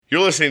You're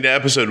listening to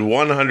episode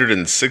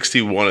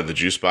 161 of the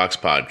Juicebox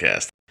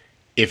Podcast.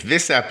 If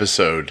this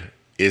episode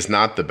is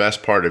not the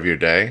best part of your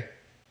day,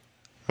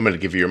 I'm going to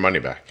give you your money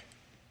back.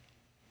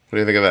 What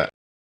do you think of that?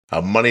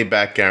 A money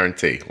back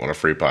guarantee on a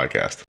free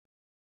podcast.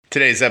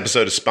 Today's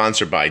episode is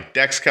sponsored by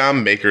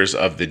Dexcom, makers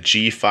of the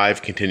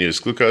G5 continuous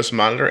glucose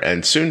monitor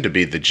and soon to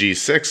be the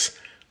G6,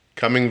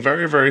 coming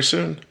very, very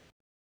soon.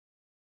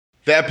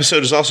 The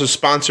episode is also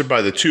sponsored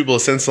by the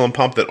tubeless insulin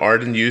pump that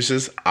Arden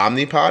uses,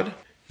 Omnipod.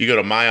 You go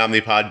to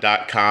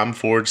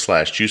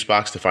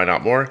myomnipod.com/juicebox to find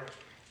out more,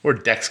 or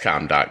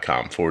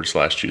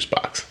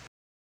dexcom.com/juicebox.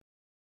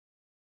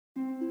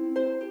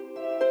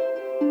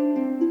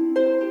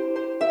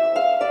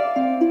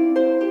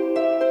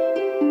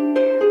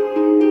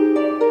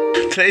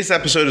 Today's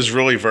episode is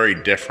really very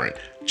different.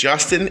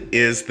 Justin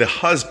is the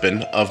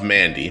husband of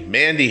Mandy.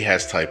 Mandy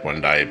has type 1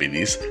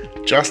 diabetes.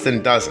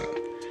 Justin doesn't.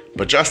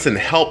 But Justin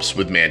helps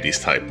with Mandy's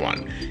type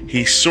 1.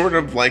 He's sort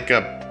of like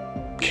a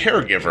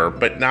caregiver,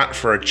 but not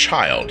for a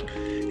child.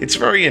 It's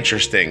very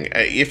interesting.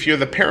 If you're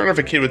the parent of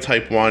a kid with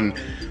type 1,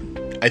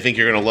 I think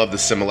you're going to love the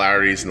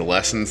similarities and the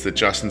lessons that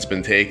Justin's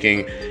been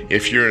taking.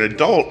 If you're an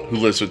adult who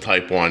lives with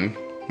type 1,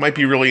 it might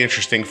be really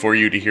interesting for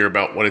you to hear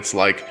about what it's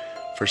like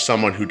for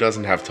someone who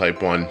doesn't have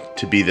type 1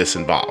 to be this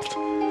involved.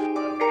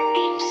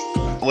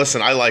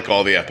 Listen, I like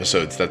all the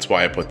episodes, that's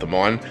why I put them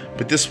on,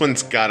 but this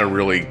one's got a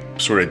really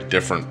sort of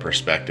different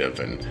perspective,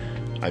 and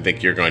I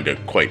think you're going to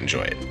quite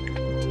enjoy it.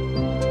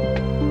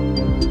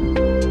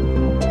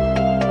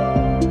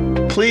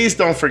 Please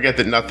don't forget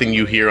that nothing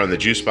you hear on the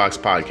Juicebox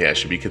Podcast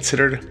should be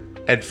considered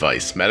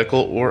advice,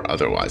 medical or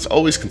otherwise.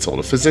 Always consult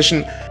a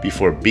physician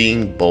before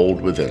being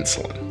bold with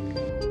insulin.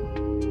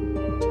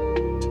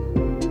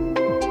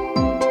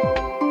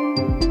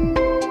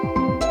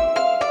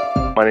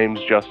 My name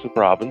is Justin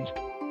Robbins.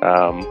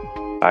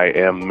 I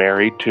am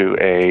married to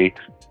a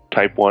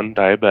type 1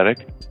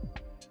 diabetic.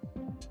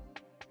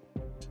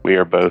 We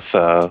are both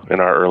in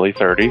our early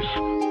 30s.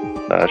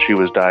 She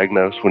was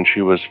diagnosed when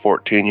she was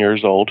 14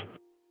 years old,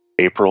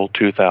 April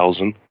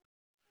 2000.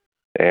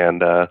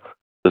 And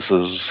this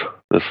is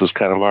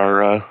kind of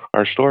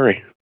our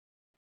story.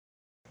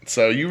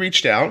 So you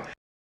reached out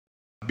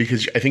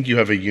because I think you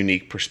have a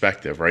unique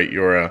perspective, right?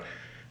 You're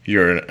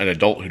an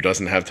adult who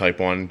doesn't have type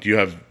 1. Do you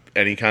have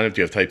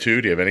type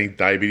 2? Do you have any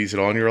diabetes at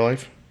all in your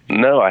life?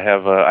 No, I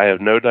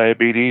have no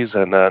diabetes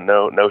and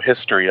no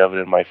history of it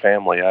in my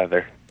family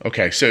either.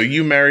 Okay, so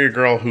you marry a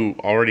girl who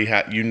already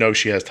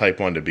she has type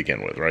 1 to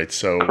begin with, right?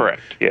 So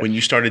correct. Yes. When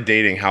you started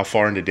dating, how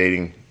far into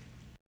dating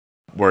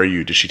were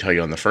you? Did she tell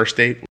you on the first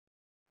date?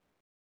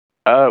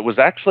 It was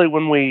actually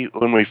when we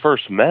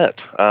first met.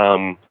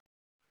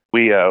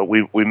 We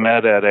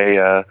met at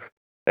a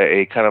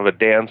kind of a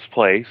dance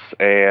place,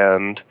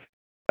 and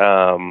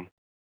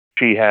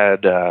she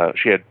had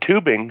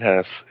tubing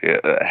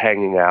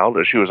hanging out.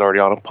 She was already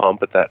on a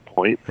pump at that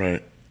point,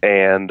 right?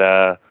 And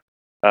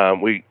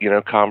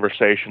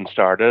conversation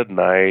started, and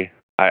I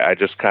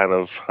just kind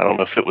of, I don't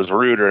know if it was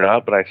rude or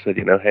not, but I said,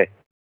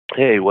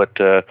 hey, what's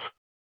this?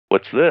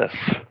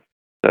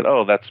 I said,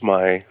 oh, that's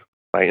my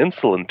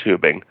insulin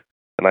tubing.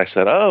 And I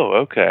said,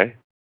 oh, okay.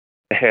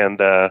 And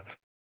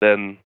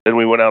then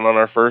we went out on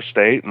our first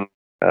date,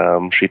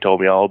 and she told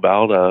me all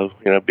about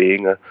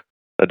being a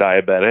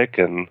diabetic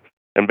and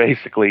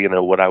basically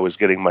what I was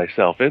getting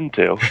myself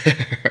into.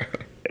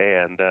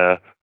 And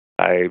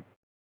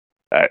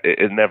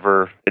it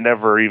never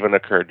even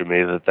occurred to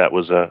me that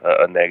was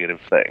a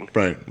negative thing.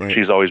 Right.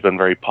 She's always been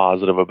very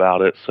positive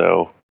about it.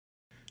 So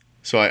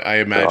I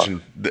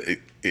imagine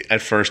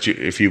at first,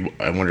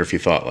 I wonder if you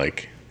thought,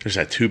 like, there's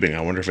that tubing. I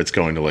wonder if it's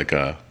going to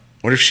I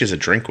wonder if she has a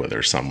drink with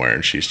her somewhere,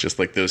 and she's just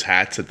like those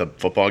hats at the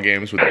football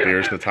games with the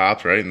beers in the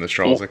tops, right, and the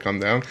straws that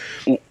come down.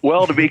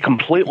 Well, to be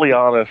completely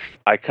honest,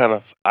 I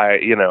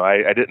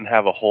didn't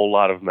have a whole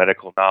lot of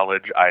medical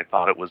knowledge. I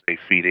thought it was a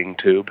feeding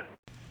tube.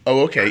 Oh,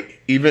 okay.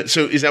 Even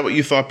so, is that what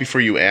you thought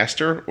before you asked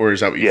her, or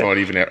is that what you thought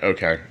even?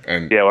 Okay.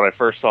 And yeah, when I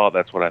first saw it,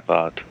 that's what I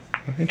thought.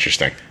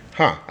 Interesting.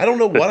 Huh. I don't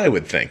know what I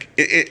would think.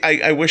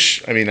 I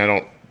wish,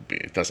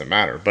 it doesn't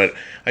matter, but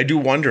I do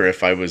wonder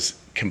if I was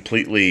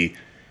completely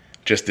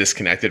just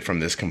disconnected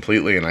from this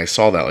completely, and I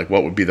saw that, like,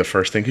 what would be the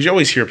first thing? Because you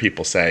always hear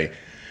people say,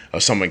 oh,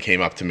 someone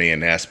came up to me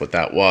and asked what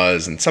that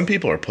was, and some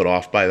people are put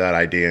off by that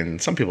idea,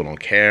 and some people don't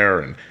care,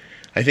 and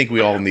I think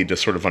we all need to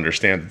sort of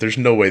understand that there's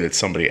no way that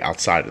somebody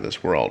outside of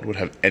this world would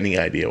have any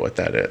idea what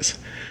that is.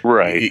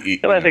 Right.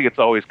 And I think it's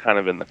always kind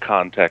of in the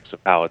context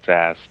of how it's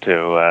asked,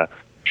 too.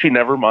 She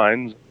never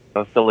minds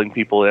filling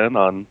people in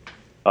on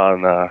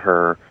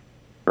her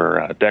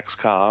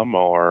Dexcom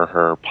or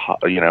her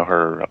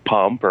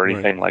pump or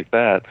anything like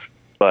that.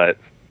 But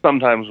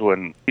sometimes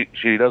when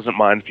she doesn't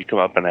mind if you come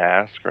up and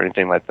ask or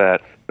anything like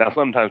that. Now,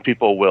 sometimes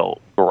people will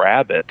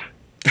grab it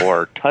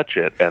or touch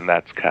it, and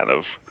that's kind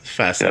of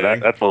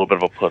fascinating. That's a little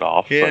bit of a put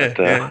off.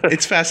 Yeah, but,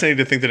 it's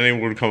fascinating to think that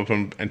anyone would come up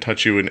and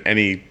touch you in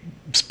any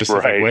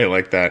specific way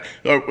like that.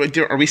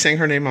 Are we saying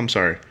her name? I'm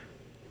sorry.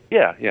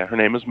 Yeah. Her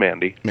name is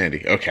Mandy.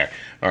 Mandy. Okay.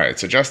 All right.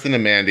 So Justin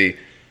and Mandy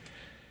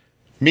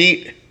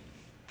meet,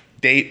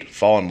 date,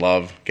 fall in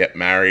love, get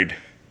married.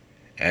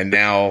 And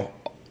now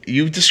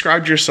you've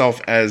described yourself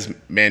as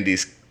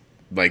Mandy's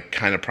like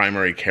kind of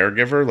primary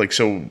caregiver. Like,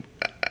 so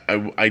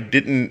I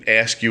didn't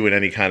ask you in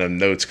any kind of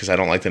notes because I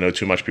don't like to know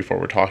too much before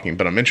we're talking,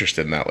 but I'm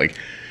interested in that. Like,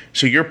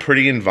 so you're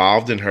pretty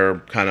involved in her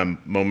kind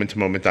of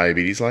moment-to-moment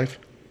diabetes life?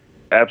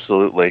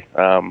 Absolutely.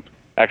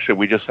 Actually,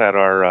 we just had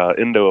our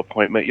endo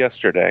appointment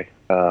yesterday,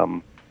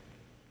 and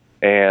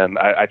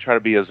I try to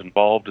be as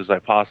involved as I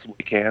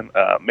possibly can.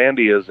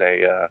 Mandy is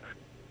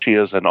she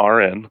is an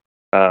RN.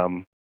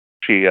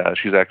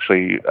 She's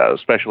actually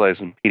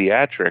specialized in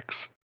pediatrics,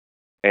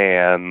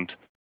 and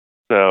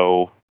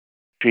so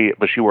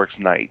she works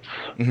nights,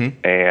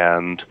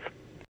 and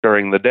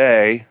during the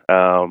day,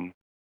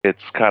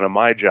 it's kind of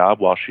my job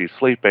while she's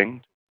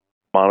sleeping,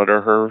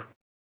 monitor her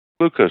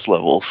glucose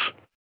levels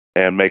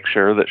and make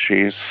sure that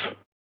she's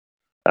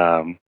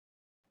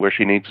where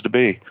she needs to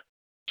be.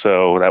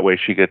 So that way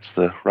she gets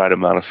the right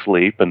amount of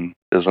sleep and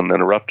isn't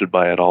interrupted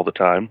by it all the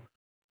time.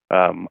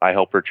 I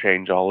help her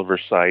change all of her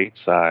sites.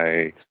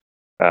 I,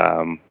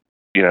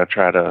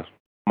 try to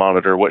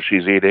monitor what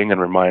she's eating and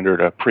remind her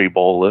to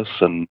pre-bolus,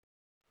 and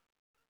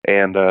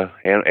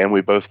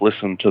we both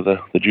listen to the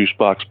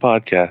Juicebox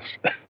podcast.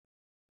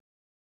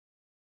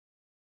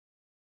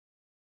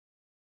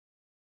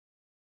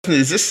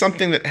 Is this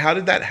something how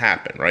did that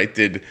happen, right?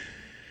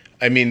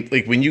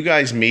 Like when you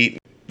guys meet,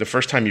 the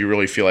first time you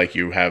really feel like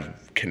you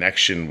have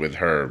connection with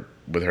her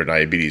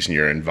diabetes and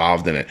you're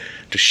involved in it,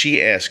 does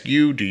she ask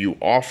you? Do you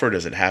offer?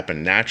 Does it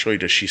happen naturally?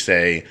 Does she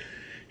say,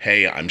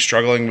 hey, I'm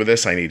struggling with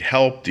this, I need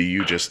help? Do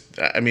you just,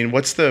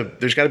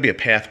 there's got to be a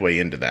pathway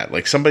into that.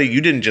 Like you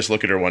didn't just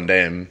look at her one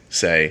day and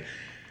say,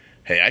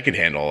 hey, I could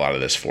handle a lot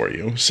of this for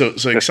you. So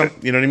like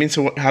you know what I mean?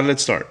 So how did it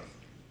start?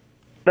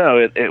 No,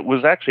 it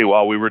was actually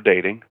while we were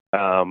dating.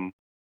 A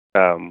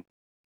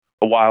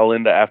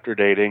while after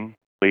dating,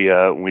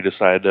 we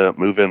decided to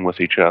move in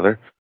with each other.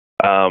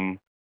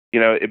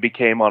 It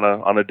became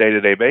on a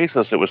day-to-day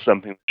basis. It was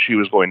something she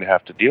was going to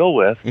have to deal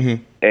with,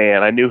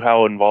 and I knew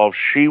how involved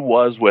she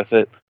was with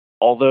it.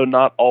 Although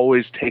not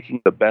always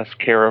taking the best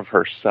care of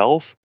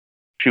herself,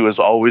 she was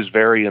always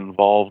very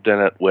involved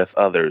in it with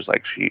others.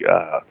 Like she,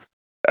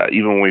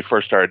 even when we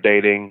first started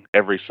dating,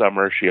 every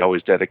summer she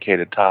always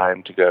dedicated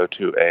time to go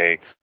to a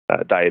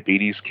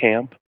diabetes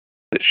camp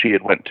that she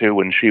had went to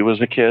when she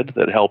was a kid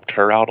that helped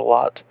her out a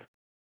lot.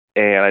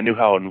 And I knew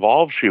how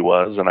involved she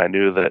was, and I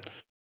knew that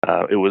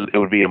it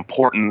would be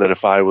important that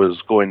if I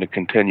was going to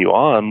continue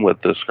on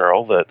with this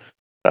girl, that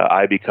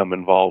I become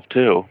involved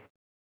too.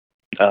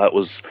 It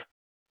was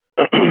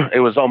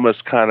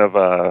almost kind of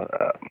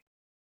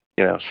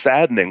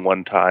saddening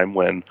one time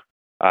when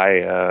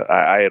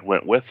I had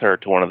went with her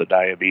to one of the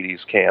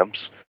diabetes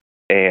camps,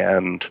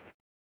 and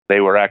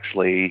they were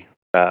actually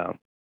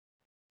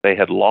they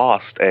had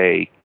lost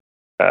a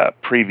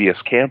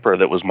previous camper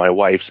that was my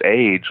wife's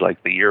age,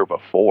 like the year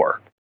before,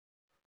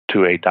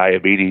 to a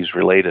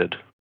diabetes-related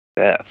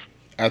death.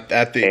 At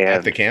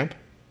the camp?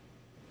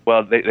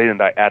 Well, they didn't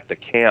die at the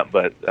camp,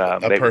 but a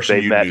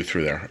person you knew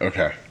through there.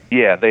 Okay.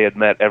 Yeah, they had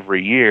met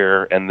every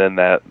year, and then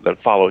the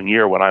following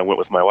year when I went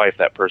with my wife,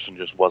 that person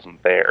just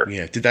wasn't there.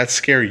 Yeah. Did that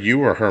scare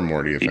you or her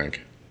more, do you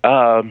think?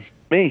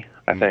 Me,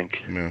 I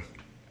think. Yeah.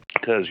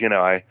 Because,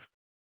 I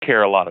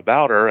care a lot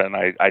about her, and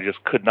I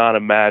just could not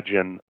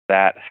imagine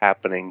that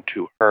happening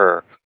to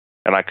her.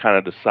 And I kind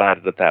of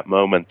decided at that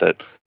moment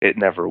that it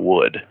never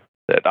would,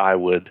 that I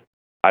would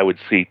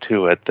see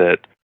to it that,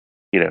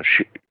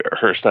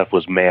 her stuff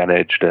was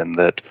managed and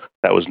that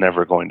was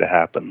never going to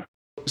happen.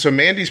 So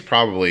Mandy's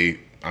probably,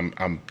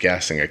 I'm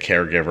guessing, a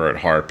caregiver at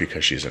heart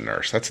because she's a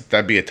nurse.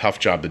 That'd be a tough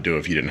job to do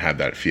if you didn't have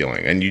that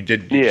feeling. And you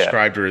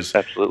described her as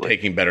absolutely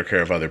taking better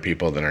care of other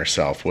people than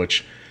herself,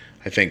 which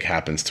I think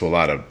happens to a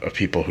lot of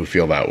people who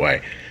feel that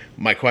way.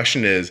 My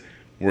question is,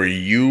 were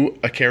you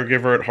a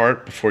caregiver at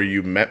heart before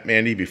you met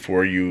Mandy,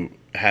 before you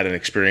had an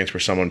experience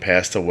where someone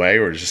passed away,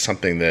 or is this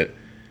something that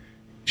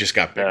just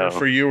got bigger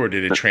for you, or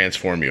did it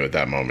transform you at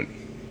that moment?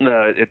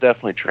 No, it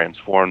definitely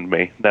transformed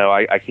me. No,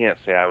 I can't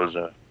say I was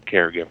a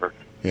caregiver.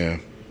 Yeah.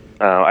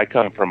 I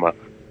come from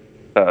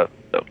a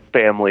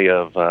family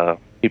of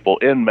people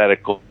in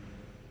medical,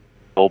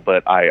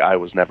 but I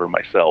was never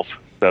myself.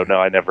 So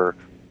no,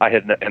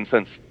 and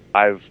since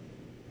I've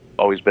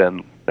always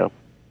been,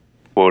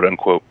 quote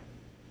unquote,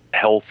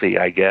 healthy,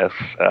 I guess,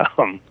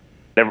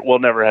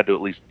 never had to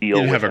at least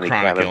deal with any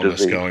kind of illness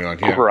disease going on.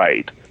 Yeah.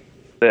 Right.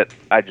 That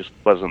I just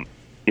wasn't,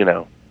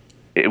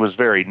 it was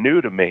very new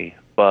to me,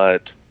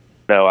 but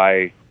no,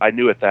 I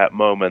knew at that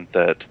moment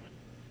that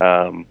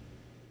I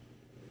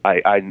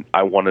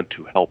wanted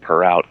to help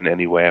her out in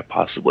any way I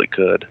possibly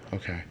could.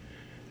 Okay.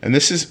 And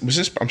was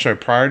this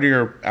prior to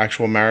your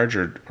actual marriage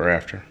or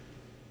after?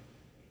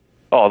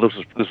 Oh, this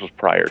was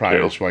prior to.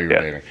 That's why you were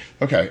dating.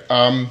 Okay.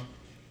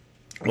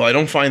 Well, I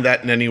don't find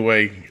that in any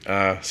way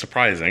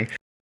surprising.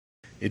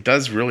 It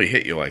does really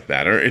hit you like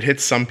that, or it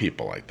hits some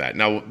people like that.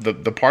 Now,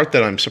 the part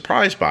that I'm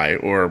surprised by,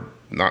 or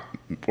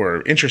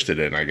interested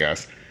in, I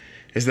guess,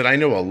 is that I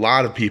know a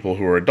lot of people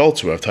who are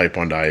adults who have type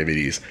 1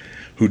 diabetes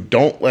who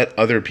don't let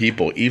other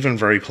people, even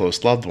very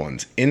close loved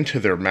ones, into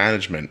their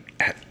management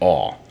at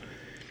all.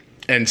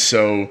 And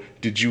so,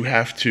 did you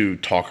have to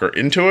talk her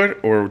into it,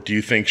 or do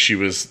you think she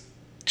was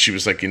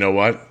like, you know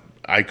what,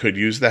 I could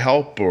use the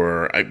help,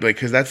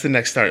 because that's the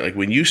next start. Like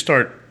when you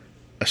start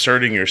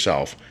asserting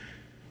yourself,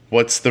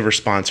 what's the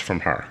response from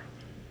her?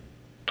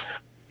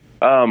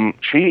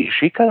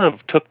 She kind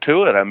of took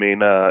to it. I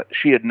mean,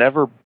 she had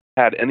never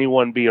had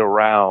anyone be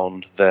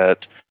around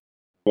that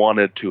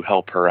wanted to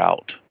help her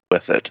out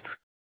with it.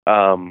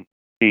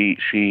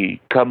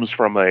 She comes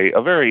from a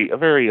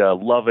very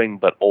loving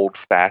but old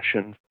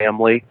fashioned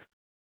family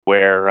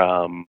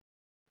where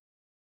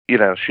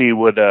she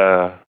would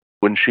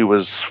when she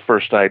was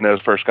first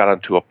diagnosed, first got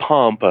onto a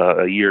pump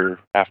a year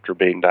after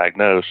being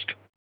diagnosed,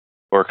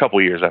 or a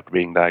couple years after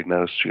being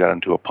diagnosed, she got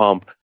into a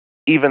pump.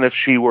 Even if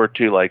she were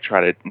to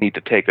need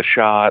to take a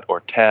shot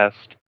or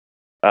test,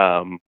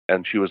 and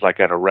she was like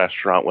at a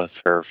restaurant with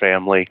her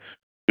family,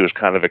 she was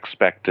kind of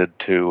expected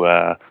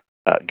to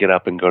get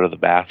up and go to the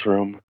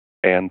bathroom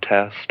and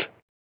test.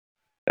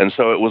 And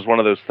so it was one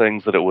of those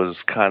things that it was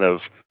kind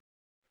of,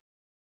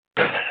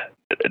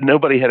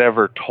 nobody had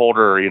ever told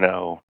her,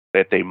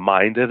 that they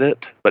minded it,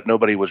 but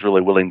nobody was really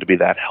willing to be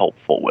that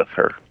helpful with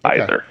her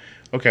either.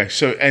 Okay,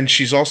 so, and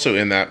she's also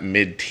in that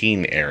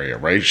mid-teen area,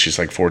 right? She's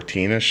like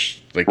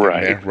 14-ish, like right.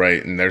 In there,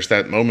 right? And there's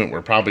that moment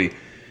where probably,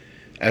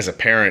 as a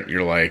parent,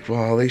 you're like,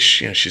 well, at least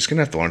she's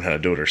gonna have to learn how to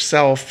do it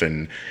herself,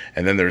 and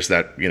then there's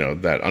that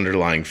that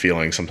underlying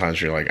feeling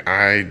sometimes you're like,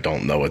 I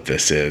don't know what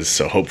this is,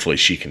 so hopefully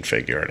she can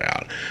figure it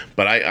out.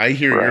 But I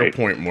hear right. your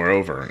point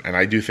moreover, and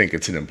I do think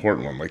it's an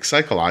important one. Like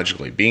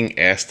psychologically, being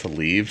asked to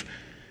leave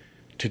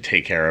to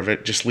take care of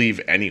it, just leave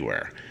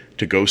anywhere,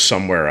 to go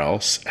somewhere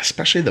else,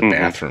 especially the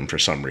bathroom for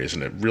some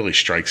reason. It really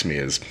strikes me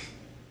as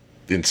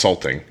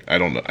insulting. I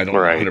don't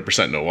right.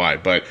 100% know why,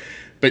 but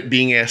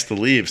being asked to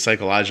leave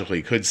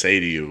psychologically could say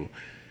to you,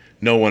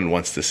 no one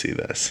wants to see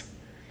this.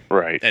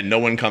 Right. And no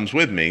one comes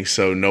with me,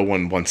 so no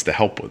one wants to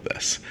help with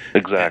this.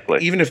 Exactly.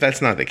 And even if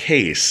that's not the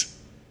case,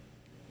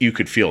 you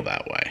could feel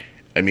that way.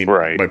 I mean,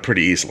 right. But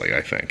pretty easily,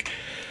 I think.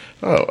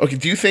 Oh, okay.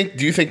 Do you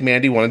think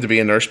Mandy wanted to be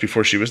a nurse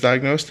before she was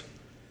diagnosed?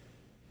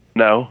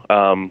 No.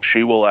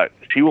 She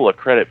will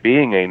accredit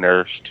being a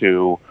nurse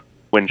to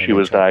when she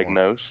was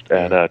diagnosed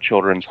at a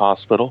children's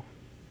hospital.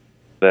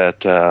 That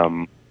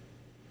the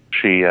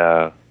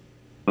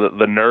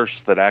nurse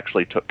that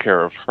actually took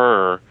care of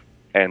her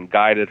and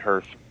guided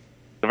her through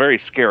a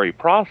very scary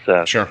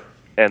process. Sure.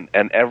 And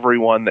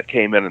everyone that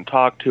came in and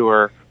talked to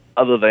her,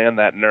 other than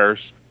that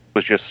nurse,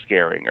 was just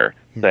scaring her,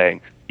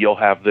 saying, "You'll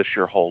have this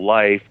your whole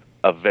life.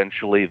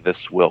 Eventually, this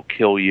will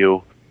kill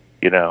you."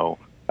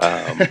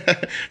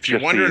 If you're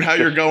wondering how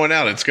you're going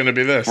out, it's going to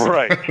be this.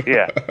 Right,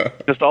 yeah.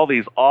 Just all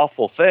these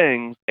awful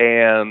things.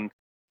 And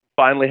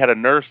finally had a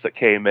nurse that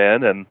came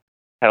in and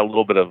had a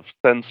little bit of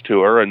sense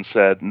to her and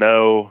said,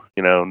 no,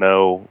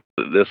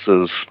 this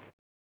is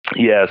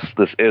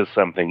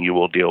something you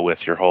will deal with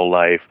your whole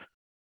life,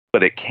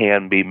 but it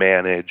can be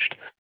managed.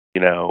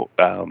 Through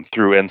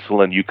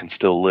insulin, you can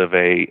still live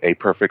a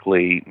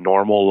perfectly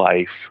normal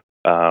life.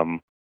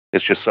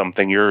 It's just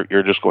something you're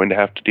just going to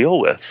have to deal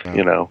with,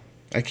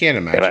 I can't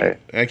imagine.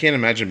 I can't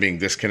imagine being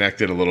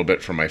disconnected a little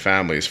bit from my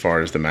family as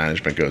far as the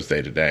management goes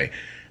day to day,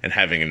 and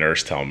having a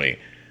nurse tell me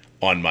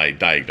on my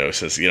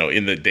diagnosis,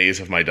 in the days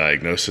of my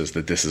diagnosis,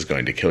 that this is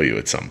going to kill you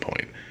at some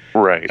point.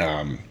 Right.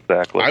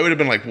 Exactly. I would have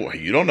been like, well,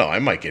 you don't know. I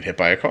might get hit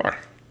by a car.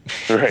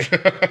 Right.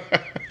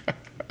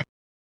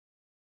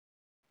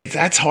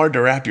 That's hard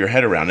to wrap your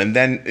head around. And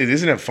then,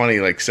 isn't it funny?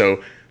 Like,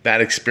 so that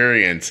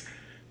experience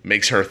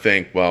makes her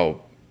think,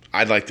 well,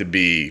 I'd like to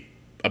be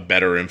a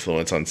better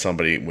influence on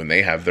somebody when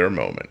they have their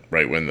moment,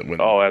 right? When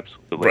oh,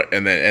 absolutely. Right,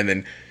 and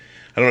then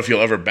I don't know if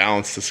you'll ever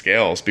balance the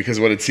scales, because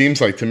what it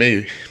seems like to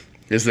me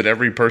is that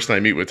every person I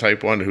meet with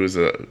type 1 who's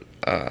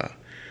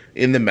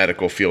in the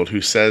medical field who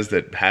says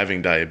that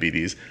having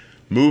diabetes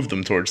moved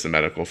them towards the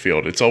medical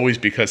field, it's always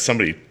because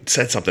somebody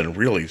said something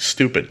really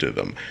stupid to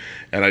them.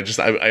 And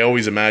I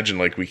always imagine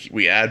like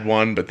we add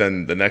one, but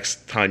then the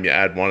next time you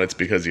add one, it's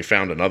because you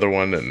found another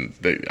one, and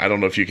I don't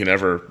know if you can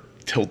ever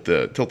tilt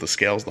the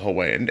scales the whole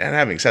way. And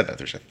having said that,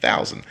 there's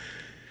 1,000,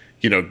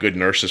 good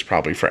nurses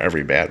probably for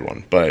every bad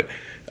one. But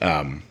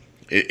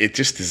it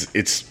just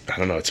is. I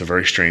don't know. It's a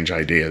very strange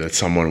idea that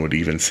someone would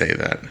even say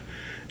that.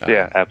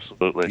 Yeah,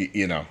 absolutely.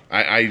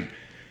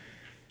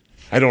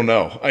 I don't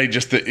know.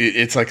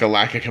 It's like a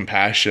lack of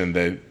compassion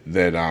that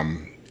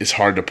is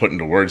hard to put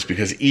into words,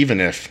 because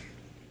even if,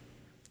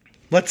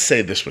 let's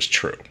say this was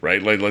true,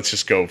 right? Like, let's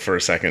just go for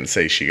a second and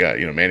say she got,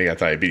 Mandy got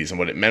diabetes, and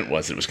what it meant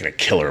was it was going to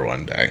kill her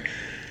one day.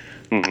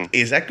 Mm-hmm.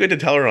 Is that good to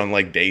tell her on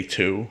like day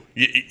 2?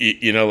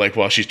 Like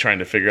while she's trying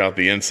to figure out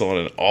the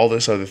insulin and all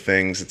this other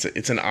things.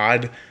 It's an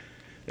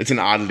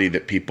oddity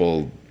that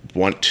people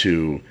want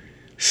to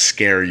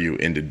scare you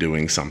into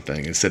doing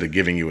something instead of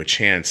giving you a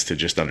chance to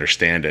just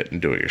understand it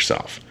and do it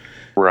yourself.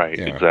 Right.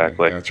 Yeah,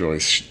 exactly. That really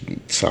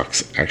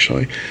sucks,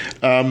 actually.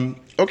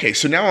 Okay,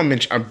 so now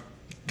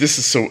this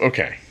is so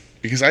okay,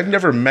 because I've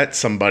never met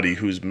somebody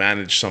who's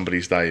managed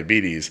somebody's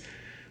diabetes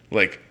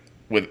like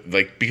with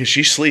like because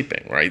she's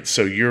sleeping, right?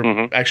 So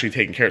you're actually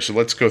taking care of. So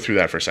let's go through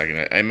that for a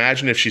second. I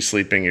imagine if she's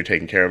sleeping, you're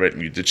taking care of it,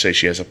 and you did say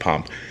she has a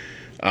pump.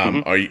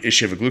 Is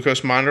she have a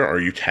glucose monitor? Or are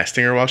you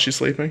testing her while she's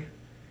sleeping?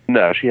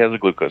 No, she has a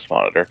glucose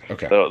monitor.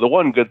 Okay. The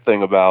one good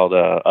thing about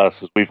us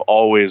is we've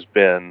always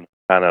been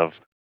kind of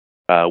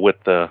with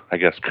the, I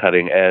guess,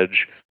 cutting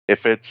edge.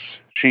 If it's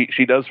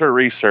she does her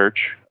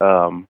research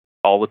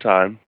all the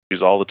time.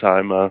 She's all the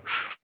time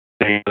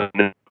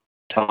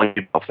telling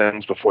you about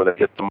things before they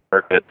hit the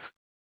market.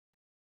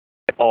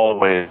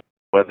 Always,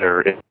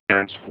 whether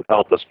insurance would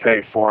help us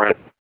pay for it,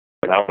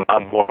 and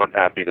I'm more than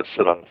happy to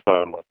sit on the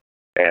phone with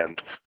them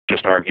and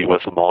just argue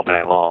with them all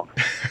day long,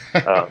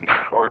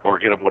 or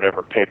get them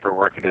whatever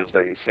paperwork it is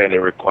they say they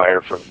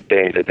require from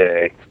day to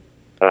day.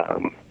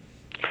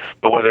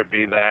 But whether it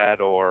be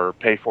that or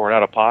pay for it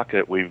out of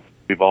pocket, we've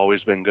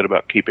always been good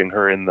about keeping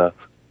her in the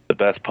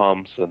best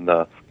pumps and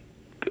the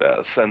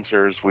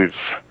sensors.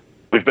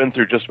 We've been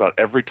through just about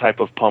every type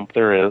of pump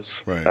there is,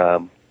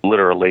 right.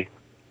 Literally,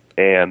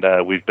 and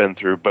we've been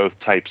through both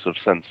types of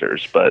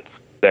sensors, but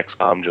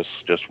Dexcom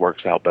just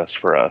works out best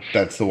for us.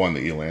 That's the one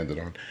that you landed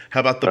on.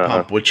 How about the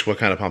pump? What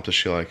kind of pump does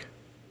she like?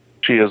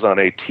 She is on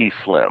a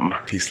T-Slim.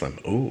 T-Slim.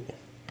 Ooh,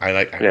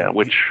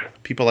 which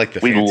people like the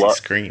fancy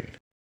screen.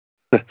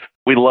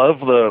 We love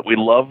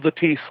the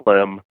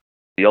T-Slim.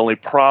 The only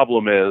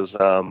problem is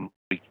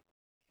we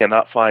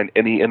cannot find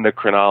any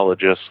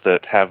endocrinologists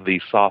that have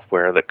the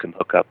software that can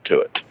hook up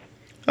to it.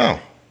 Oh.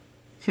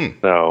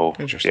 So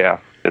interesting. Yeah,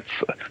 it's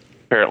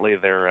apparently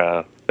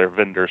their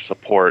vendor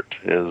support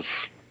is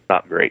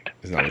not great.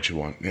 Is not what you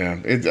want.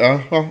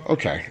 Yeah. Well,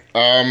 okay.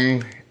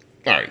 All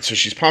right. So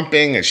she's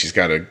pumping and she's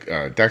got a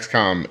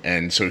Dexcom,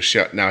 and so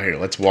now here,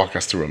 let's walk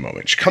us through a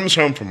moment. She comes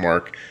home from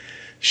work.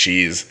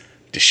 She's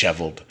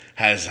disheveled.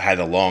 Has had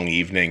a long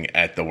evening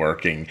at the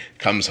working.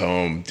 Comes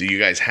home. Do you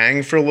guys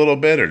hang for a little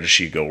bit, or does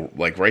she go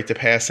like right to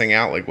passing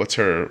out? Like, what's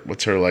her like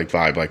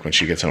vibe like when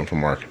she gets home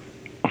from work?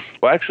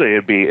 Well, actually,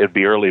 it'd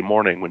be early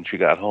morning when she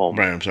got home.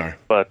 Right. I'm sorry.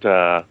 But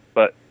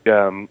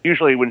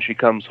usually when she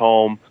comes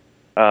home,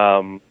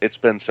 it's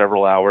been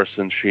several hours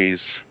since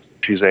she's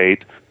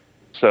ate.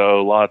 So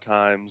a lot of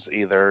times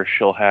either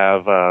she'll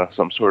have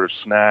some sort of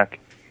snack,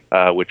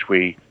 which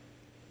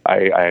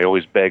I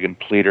always beg and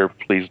plead her,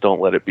 please don't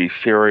let it be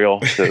cereal,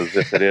 because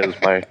if it is,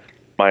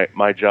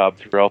 my job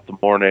throughout the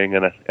morning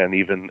and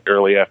even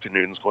early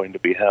afternoon is going to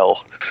be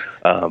hell.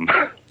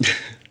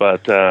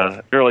 But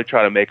really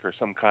try to make her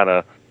some kind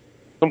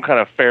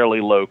of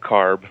fairly low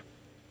carb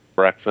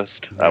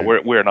breakfast.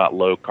 Right. We're not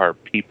low carb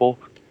people,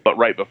 but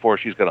right before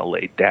she's going to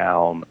lay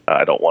down,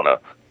 I don't want to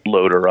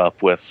load her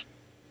up with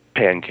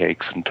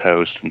pancakes and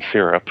toast and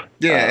syrup.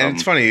 Yeah, and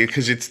it's funny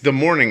because it's the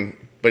morning,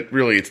 but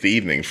really it's the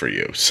evening for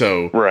you.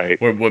 So right.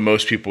 What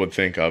most people would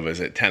think of is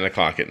at 10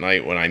 o'clock at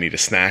night when I need a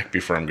snack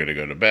before I'm going to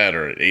go to bed,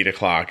 or at 8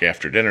 o'clock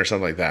after dinner,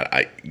 something like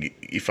that.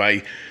 If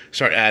I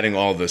start adding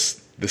all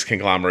this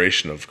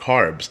conglomeration of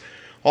carbs,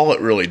 all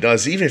it really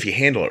does, even if you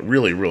handle it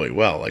really, really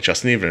well, like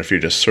Justin, even if you're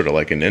just sort of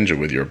like a ninja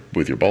with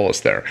your bolus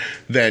there,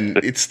 then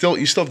you still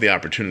have the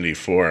opportunity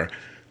for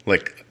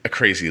like a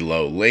crazy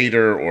low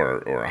later,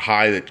 or a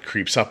high that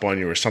creeps up on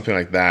you, or something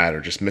like that, or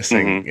just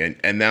missing. Mm-hmm.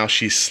 And now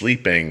she's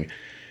sleeping,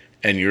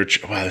 and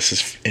wow, this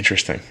is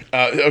interesting.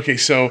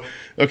 So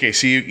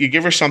you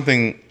give her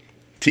something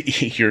to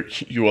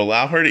eat. You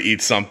allow her to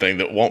eat something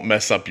that won't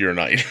mess up your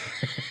night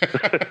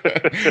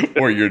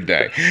or your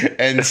day.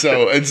 And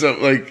so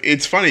like,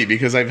 it's funny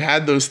because I've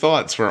had those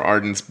thoughts where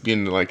Arden's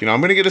being like, I'm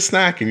going to get a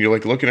snack, and you're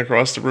like looking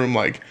across the room,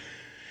 like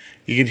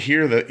you can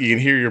hear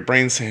your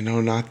brain saying,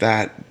 no, not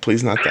that,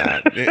 please, not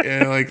that.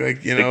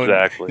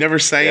 Exactly. Never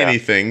say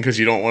anything because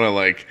you don't want to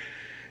like,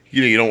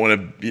 I don't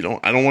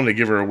want to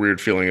give her a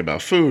weird feeling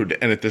about food.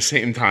 And at the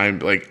same time,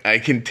 like, I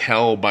can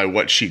tell by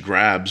what she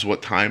grabs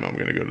what time I'm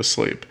going to go to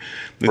sleep.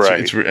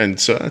 Right. And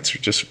so that's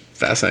just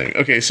fascinating.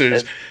 Okay.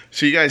 So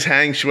you guys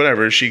hang,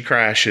 whatever, she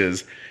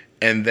crashes.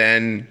 And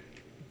then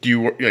do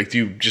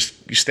you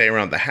stay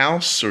around the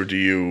house, or do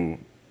you?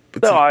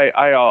 No,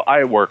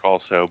 I work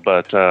also,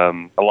 but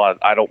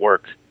I don't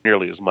work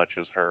nearly as much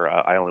as her.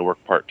 I only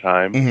work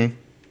part-time. Mm-hmm.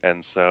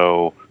 And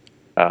so,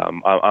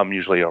 I'm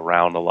usually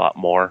around a lot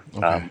more.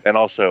 Okay. And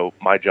also,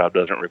 my job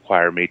doesn't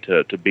require me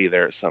to be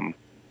there at some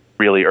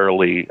really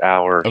early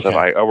hour. Okay. So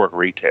I work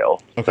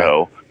retail. Okay.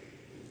 So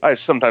I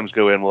sometimes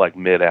go in like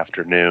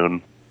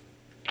mid-afternoon.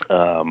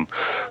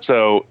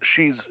 So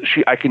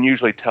I can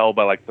usually tell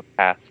by like the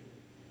path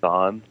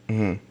on.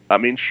 Mm-hmm. I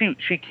mean,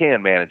 she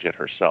can manage it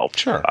herself.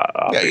 Sure.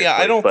 Yeah.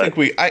 I don't think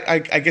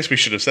I guess we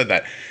should have said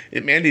that.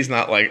 Mandy's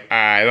not like,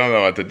 I don't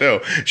know what to do.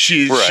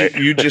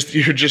 You're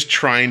just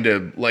trying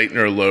to lighten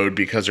her load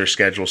because her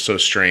schedule's so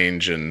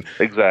strange and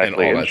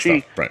exactly and all that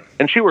stuff. Right.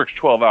 And she works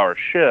 12-hour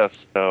shifts,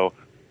 so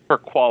her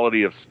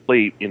quality of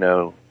sleep,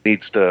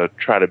 needs to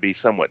try to be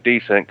somewhat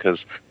decent, because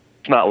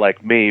it's not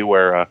like me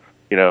where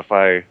if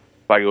I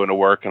go into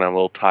work and I'm a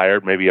little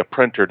tired, maybe a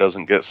printer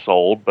doesn't get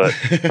sold, but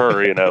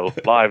her,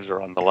 lives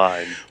are on the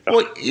line.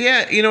 Well,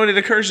 yeah, it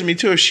occurs to me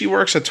too, if she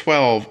works at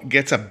 12,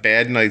 gets a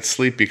bad night's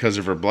sleep because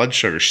of her blood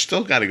sugar, she's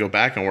still got to go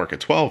back and work at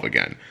 12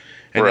 again.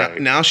 And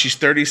Right. now she's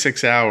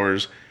 36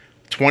 hours,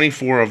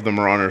 24 of them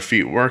are on her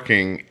feet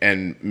working,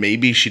 and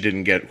maybe she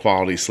didn't get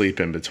quality sleep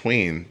in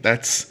between.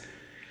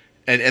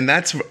 And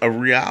that's a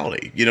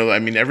reality. You know, I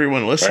mean,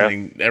 everyone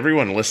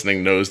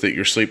listening knows that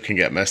your sleep can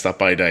get messed up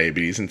by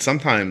diabetes, and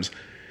sometimes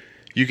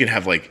you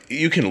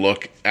can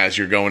look as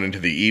you're going into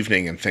the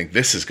evening and think,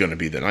 this is going to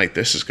be the night,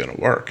 this is going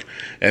to work,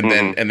 and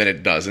then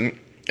it doesn't,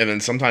 and then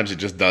sometimes it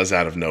just does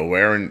out of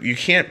nowhere, and you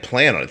can't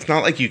plan on it. It's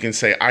not like you can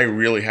say, I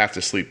really have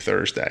to sleep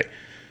Thursday,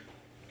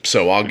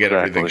 so I'll get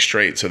everything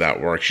straight, so that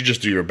works. You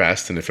just do your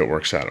best, and if it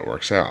works out, it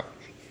works out.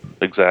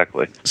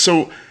 Exactly.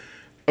 So,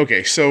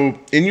 okay, so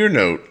in your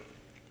note,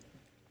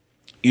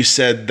 you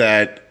said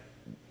that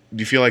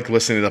you feel like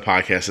listening to the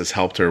podcast has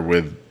helped her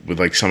with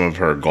like some of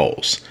her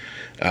goals.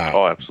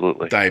 Oh,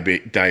 absolutely.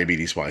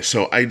 Diabetes wise.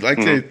 So I'd like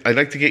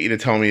to get you to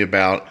tell me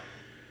about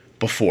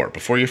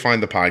before you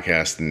find the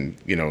podcast and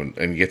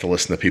and you get to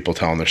listen to people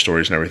telling their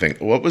stories and everything.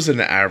 What was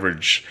an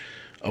average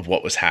of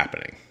what was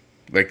happening?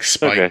 Like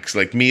spikes,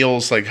 like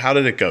meals, like how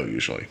did it go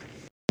usually?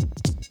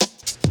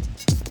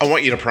 I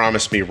want you to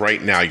promise me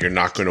right now you're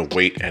not going to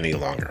wait any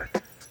longer.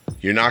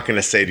 You're not going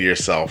to say to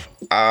yourself,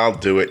 I'll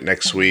do it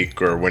next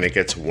week or when it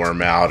gets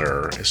warm out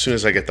or as soon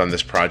as I get done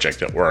this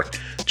project at work.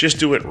 Just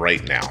do it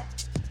right now.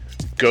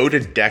 Go to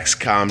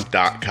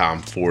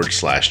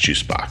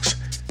Dexcom.com/juicebox.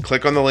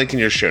 Click on the link in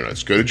your show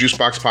notes. Go to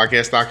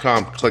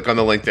juiceboxpodcast.com. Click on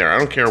the link there. I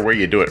don't care where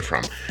you do it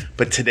from.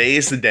 But today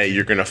is the day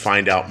you're going to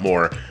find out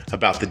more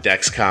about the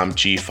Dexcom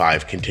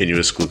G5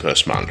 continuous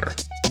glucose monitor.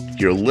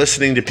 You're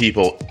listening to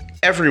people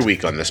every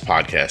week on this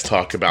podcast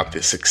talk about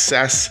the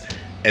success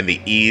and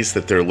the ease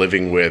that they're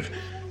living with,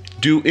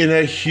 due in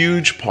a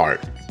huge part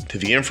to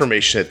the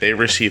information that they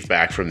receive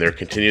back from their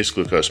continuous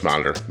glucose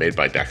monitor made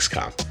by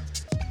Dexcom.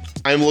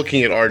 I'm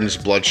looking at Arden's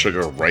blood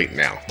sugar right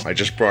now. I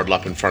just brought it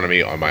up in front of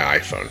me on my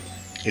iPhone.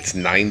 It's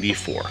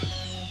 94.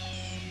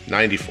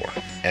 94.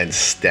 And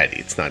steady.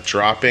 It's not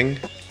dropping.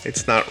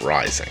 It's not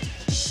rising.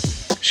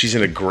 She's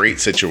in a great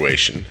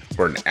situation.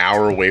 We're an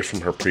hour away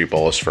from her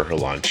pre-bolus for her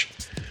lunch.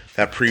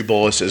 That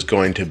pre-bolus is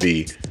going to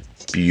be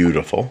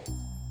beautiful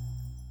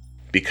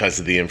because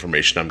of the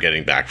information I'm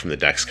getting back from the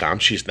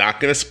Dexcom. She's not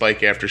going to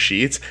spike after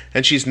she eats,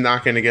 and she's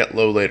not going to get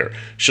low later.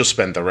 She'll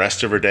spend the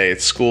rest of her day at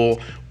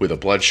school with a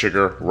blood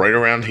sugar right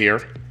around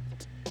here,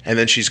 and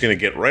then she's going to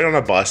get right on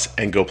a bus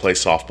and go play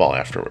softball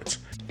afterwards.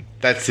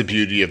 That's the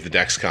beauty of the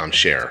Dexcom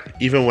Share.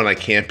 Even when I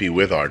can't be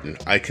with Arden,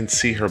 I can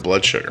see her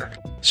blood sugar.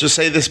 So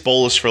say this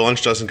bolus for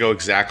lunch doesn't go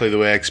exactly the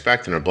way I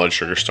expect and her blood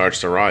sugar starts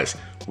to rise.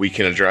 We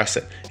can address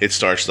it. It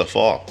starts to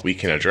fall. We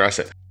can address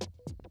it.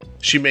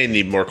 She may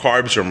need more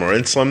carbs or more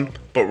insulin,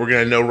 but we're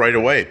going to know right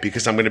away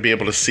because I'm going to be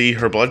able to see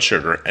her blood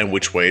sugar and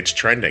which way it's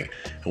trending.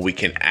 And we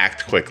can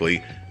act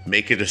quickly,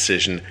 make a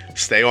decision,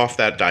 stay off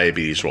that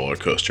diabetes roller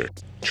coaster.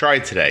 Try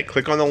it today.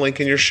 Click on the link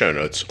in your show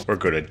notes or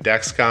go to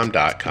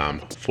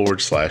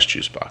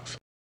Dexcom.com/juicebox.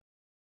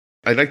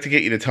 I'd like to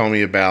get you to tell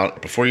me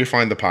about, before you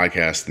find the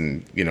podcast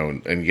and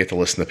you get to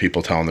listen to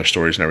people telling their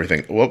stories and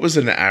everything, what was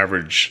an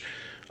average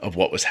of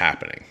what was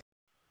happening?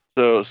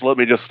 So let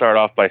me just start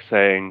off by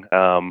saying,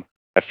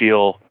 I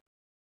feel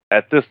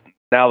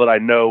now that I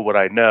know what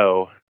I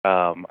know,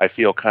 I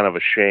feel kind of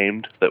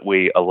ashamed that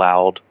we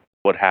allowed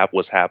what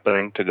was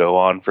happening to go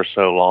on for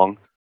so long.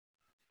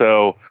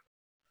 So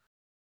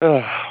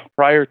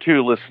prior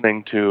to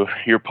listening to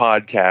your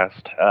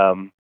podcast,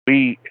 and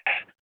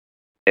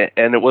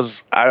it was,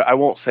 I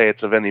won't say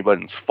it's of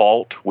anybody's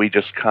fault. We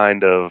just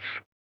kind of,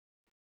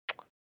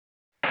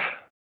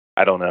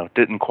 I don't know,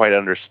 didn't quite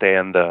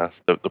understand the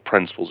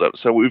principles of it.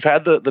 So we've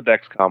had the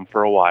Dexcom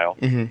for a while,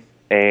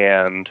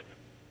 and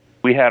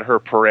we had her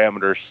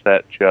parameters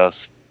set just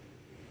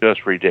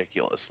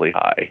ridiculously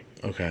high.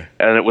 Okay.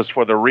 And it was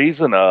for the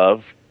reason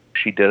of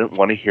she didn't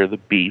want to hear the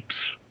beeps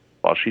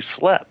while she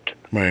slept.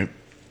 Right.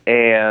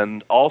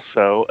 And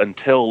also,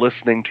 until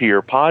listening to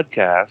your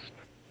podcast,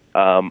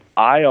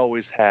 I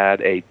always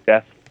had a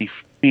deathly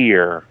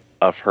fear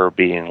of her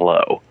being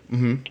low.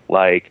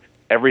 Like,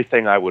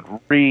 everything I would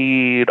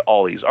read,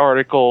 all these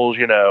articles,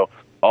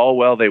 oh,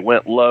 well, they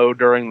went low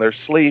during their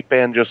sleep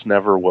and just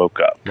never woke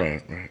up.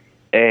 Right.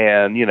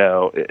 And,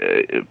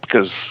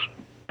 because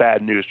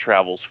bad news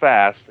travels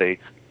fast, they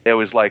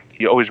always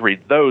you always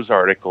read those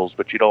articles,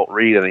 but you don't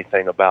read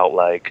anything about,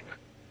 like,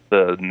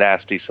 the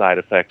nasty side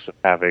effects of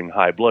having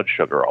high blood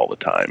sugar all the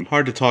time.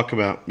 Hard to talk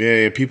about.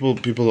 Yeah.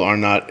 People are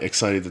not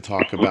excited to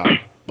talk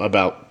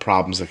about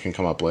problems that can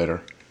come up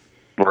later.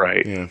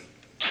 Right. Yeah.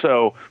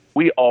 So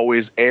we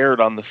always erred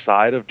on the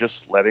side of just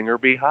letting her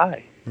be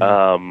high,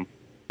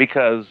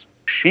 because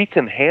she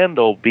can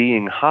handle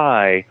being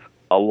high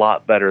a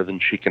lot better than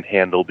she can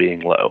handle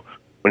being low.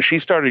 When she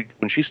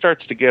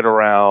starts to get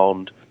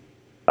around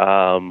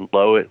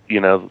low,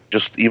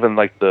 just even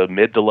like the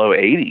mid to low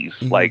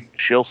 80s, like,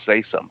 she'll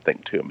say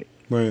something to me.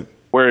 Right.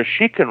 Whereas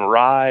she can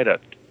ride a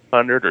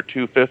 200 or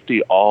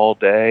 250 all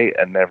day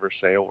and never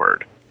say a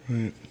word.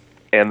 Right.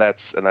 And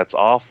that's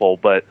awful.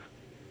 But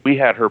we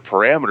had her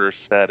parameters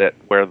set at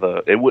where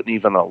it wouldn't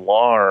even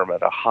alarm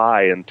at a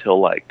high until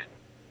like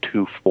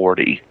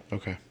 240.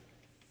 Okay.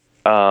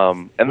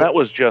 And that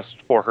was just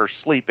for her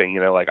sleeping.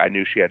 Like I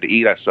knew she had to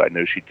eat, so I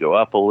knew she'd go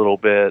up a little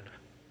bit,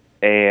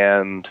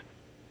 and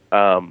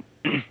and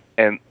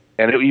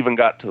it even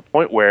got to the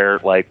point where,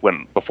 like,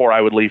 before I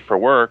would leave for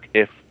work,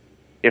 if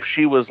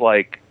she was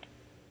like,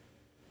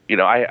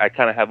 I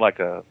kind of had like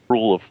a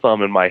rule of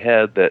thumb in my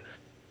head that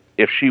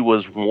if she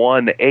was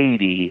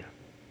 180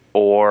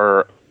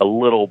 or a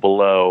little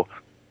below,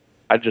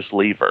 I'd just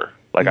leave her.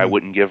 Like, I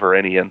wouldn't give her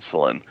any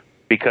insulin,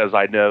 because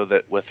I know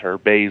that with her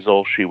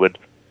basal, she would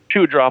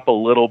drop a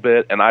little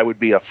bit, and I would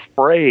be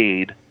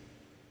afraid to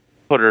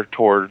put her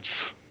towards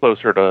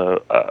closer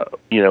to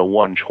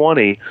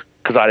 120,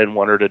 because I didn't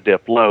want her to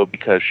dip low,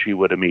 because she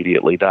would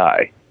immediately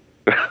die.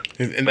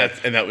 and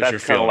that was your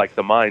kind feeling. of like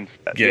the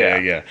mindset.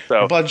 Yeah.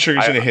 So blood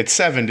sugar's going to hit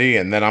 70,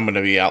 and then I'm going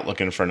to be out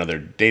looking for another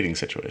dating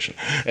situation.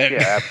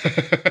 Yeah.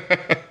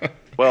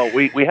 Well,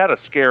 we had a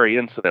scary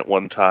incident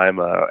one time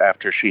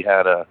after she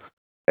had a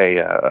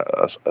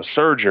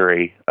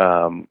surgery,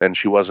 and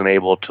she wasn't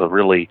able to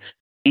really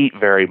eat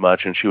very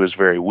much, and she was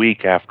very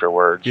weak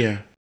afterwards. Yeah.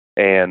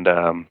 And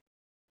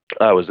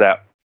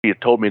she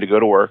had told me to go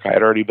to work. I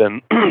had already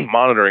been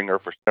monitoring her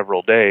for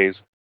several days,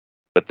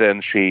 but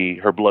then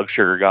her blood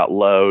sugar got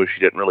low. She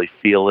didn't really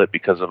feel it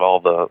because of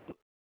all the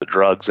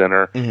drugs in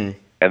her. Mm-hmm.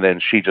 And then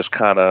she just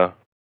kind of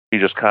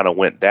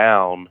went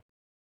down,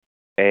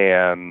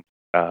 and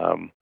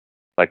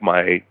like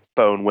my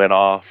phone went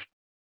off,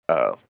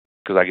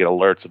 because I get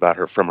alerts about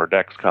her from her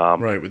Dexcom.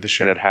 Right, with the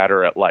shit. And it had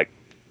her at like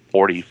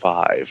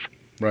 45.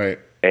 Right.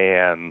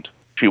 And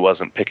she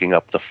wasn't picking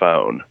up the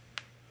phone.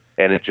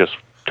 And it just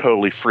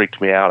totally freaked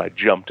me out. I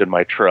jumped in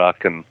my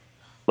truck and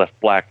left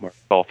black marks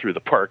all through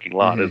the parking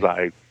lot as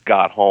I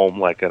got home,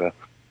 like at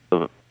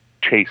a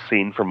chase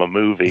scene from a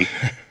movie.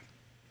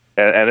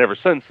 and ever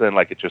since then,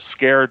 like, it just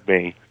scared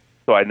me.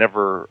 So I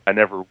never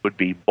would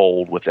be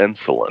bold with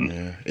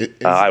insulin.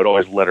 Yeah. I would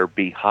always let her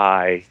be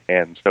high,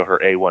 and so her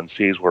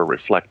A1Cs were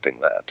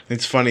reflecting that.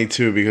 It's funny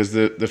too, because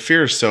the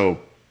fear is so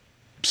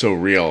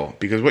real,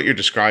 because what you're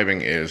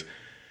describing is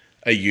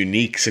a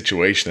unique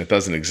situation that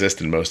doesn't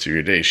exist in most of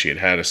your days. She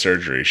had a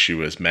surgery. She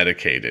was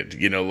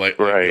medicated, like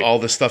all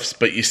this stuff.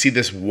 But you see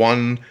this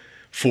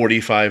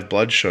 145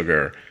 blood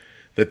sugar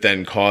that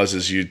then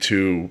causes you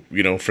to,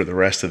 for the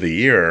rest of the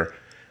year,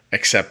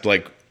 accept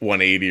like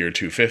 180 or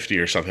 250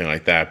 or something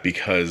like that,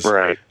 because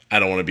I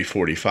don't want to be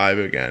 45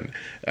 again.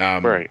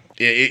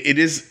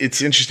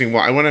 It's interesting.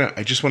 Well,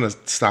 I just want to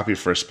stop you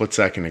for a split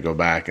second and go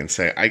back and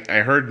say, I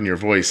heard in your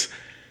voice,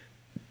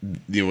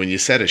 when you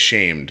said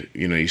ashamed,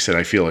 you said,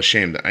 I feel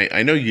ashamed.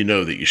 I know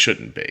that you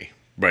shouldn't be,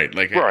 right?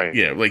 Like,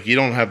 like you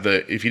don't have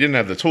if you didn't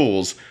have the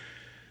tools,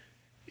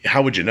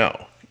 how would you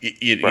know?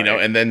 You know,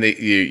 and then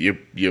you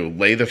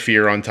lay the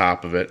fear on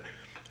top of it.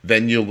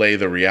 Then you lay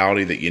the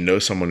reality that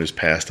someone who's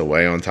passed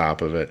away on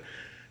top of it.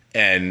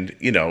 And,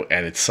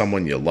 and it's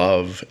someone you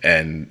love,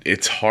 and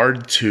it's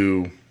hard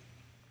to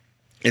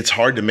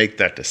make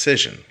that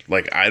decision.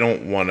 Like, I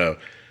don't want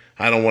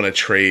to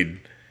trade,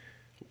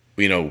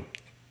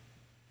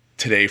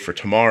 today for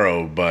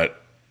tomorrow,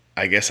 but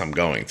I guess I'm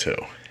going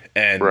to.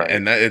 And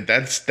and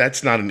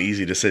that's not an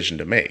easy decision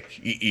to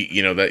make.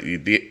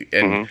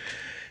 And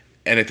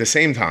at the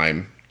same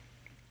time,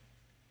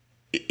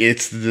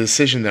 it's the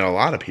decision that a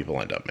lot of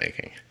people end up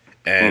making.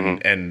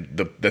 And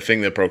the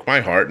thing that broke my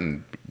heart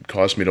and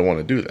caused me to want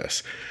to do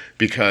this,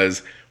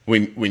 because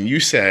when you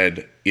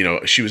said,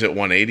 she was at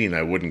 180 and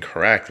I wouldn't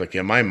correct, like,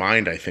 in my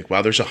mind, I think,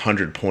 wow, there's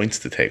 100 points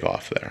to take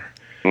off there.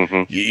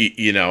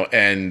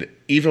 And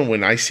even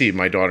when I see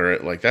my daughter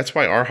at, like, that's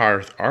why our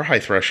high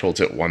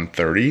threshold's at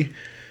 130.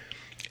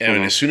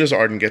 And as soon as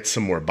Arden gets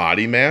some more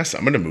body mass,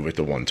 I'm going to move it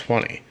to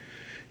 120.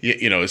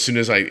 As soon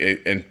as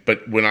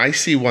but when I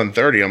see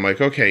 130, I'm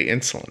like, okay,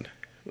 insulin.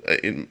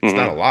 It's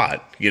not a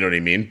lot, you know what I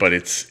mean? But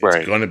it's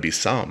going to be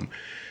some.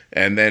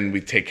 And then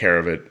we take care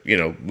of it,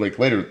 like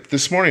later.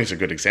 This morning is a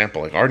good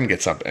example. Like, Arden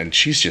gets up and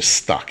she's just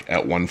stuck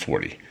at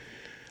 140.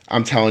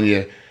 I'm telling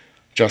you,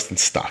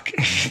 Justin's stuck.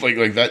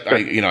 like that.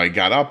 I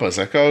got up. I was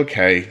like,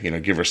 okay,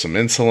 give her some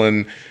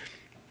insulin.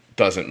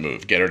 Doesn't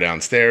move. Get her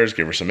downstairs.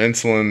 Give her some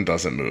insulin.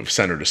 Doesn't move.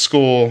 Send her to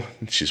school.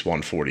 She's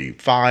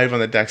 145 on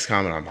the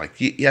Dexcom, and I'm like,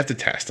 you have to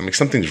test. I'm like,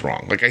 something's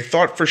wrong. Like, I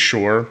thought for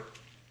sure.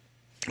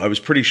 I was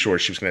pretty sure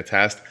she was going to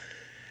test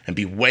and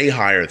be way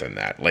higher than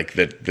that, like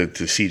the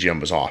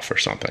CGM was off or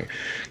something.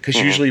 Because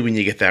usually when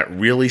you get that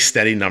really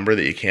steady number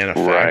that you can't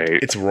affect,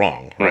 it's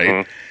wrong,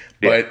 right?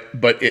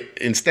 But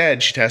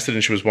instead, she tested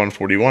and she was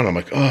 141. I'm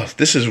like, oh,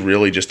 this is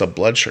really just a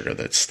blood sugar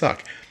that's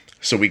stuck.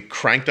 So we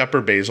cranked up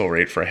her basal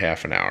rate for a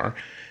half an hour,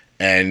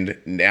 and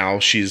now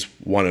she's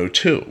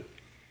 102.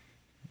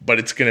 But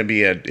it's going to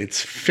be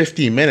it's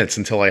 50 minutes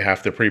until I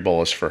have to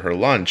pre-bolus for her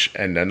lunch,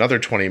 and another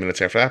 20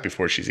 minutes after that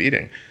before she's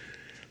eating.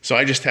 So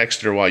I just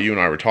texted her while you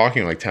and I were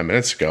talking like 10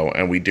 minutes ago,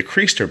 and we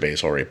decreased her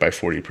basal rate by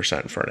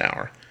 40% for an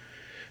hour.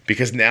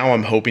 Because now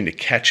I'm hoping to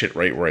catch it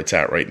right where it's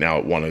at right now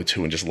at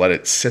 102 and just let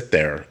it sit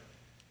there.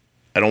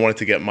 I don't want it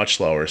to get much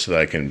lower so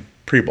that I can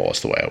pre-bolus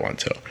the way I want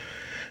to.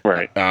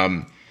 Right.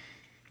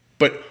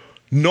 But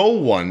No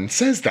one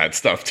says that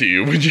stuff to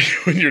you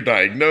when you're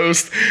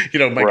diagnosed.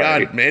 My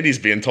God, Mandy's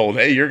being told,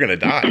 "Hey, you're going to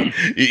die."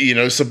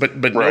 So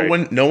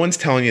but no one's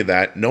telling you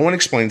that. No one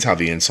explains how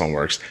the insulin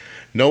works.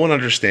 No one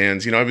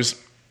understands. I was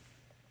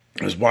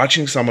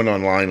watching someone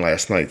online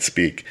last night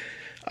speak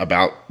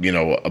about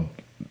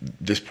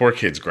this poor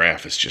kid's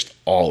graph is just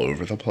all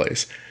over the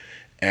place,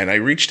 and I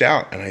reached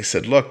out and I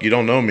said, "Look, you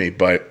don't know me,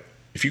 but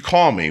if you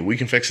call me, we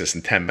can fix this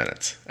in 10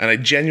 minutes," and I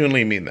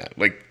genuinely mean that,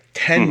 like.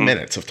 10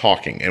 minutes of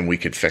talking and we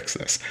could fix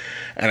this.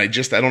 And I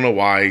don't know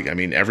why. I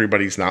mean,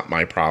 everybody's not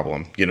my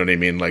problem. You know what I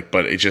mean?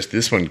 But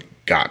this one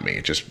got me.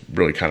 It just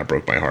really kind of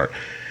broke my heart.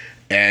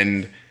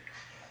 And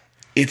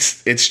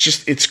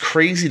it's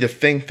crazy to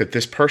think that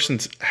this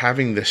person's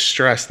having this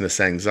stress and this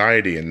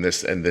anxiety and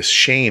this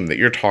shame that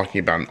you're talking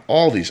about and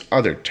all these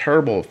other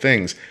terrible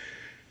things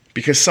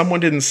because someone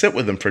didn't sit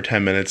with them for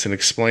 10 minutes and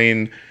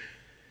explain,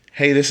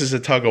 hey, this is a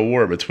tug of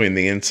war between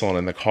the insulin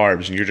and the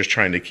carbs, and you're just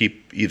trying to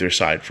keep either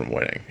side from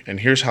winning.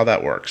 And here's how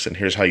that works, and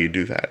here's how you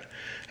do that.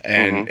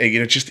 And I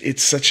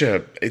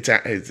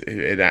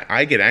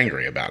get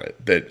angry about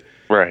it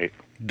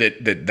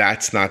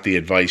that's not the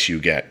advice you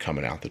get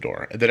coming out the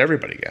door that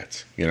everybody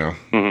gets,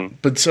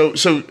 But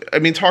so I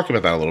mean, talk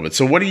about that a little bit.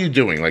 So what are you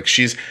doing? Like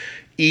she's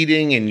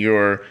eating, and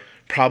you're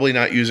probably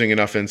not using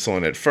enough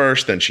insulin at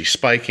first, then she's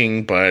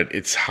spiking, but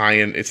it's high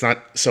and it's not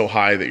so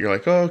high that you're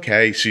like, oh,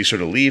 okay. So you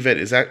sort of leave it.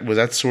 Was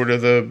that sort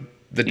of the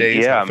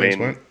days? Yeah,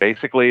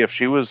 basically if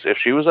she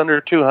was under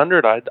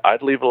 200,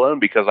 I'd leave it alone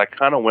because I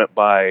kind of went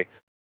by,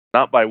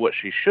 not by what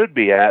she should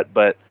be at,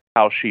 but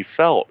how she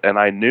felt. And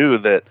I knew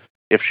that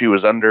if she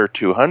was under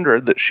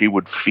 200, that she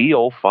would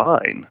feel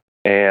fine.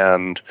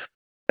 And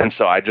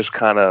so I just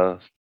kind of,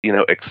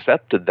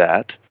 accepted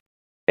that.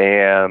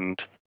 And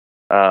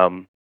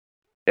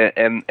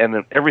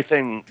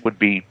everything would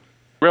be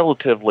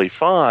relatively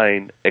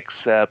fine,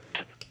 except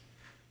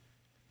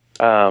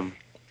when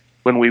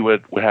we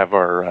would have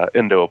our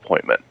endo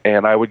appointment,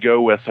 and I would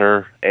go with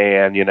her,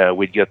 and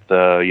we'd get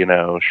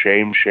the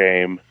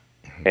shame,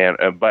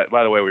 and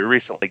by the way, we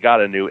recently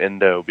got a new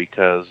endo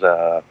because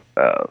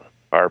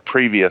our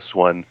previous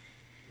one,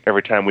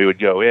 every time we would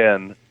go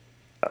in,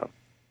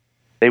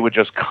 they would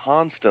just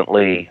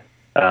constantly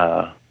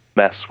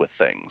mess with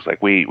things.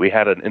 Like we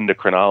had an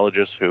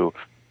endocrinologist who.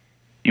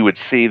 You would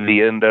see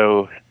the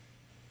endo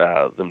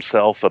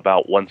themselves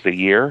about once a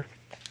year,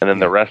 and then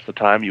the rest of the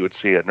time you would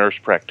see a nurse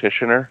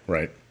practitioner.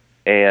 Right.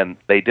 And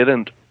they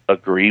didn't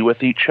agree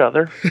with each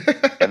other,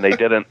 and they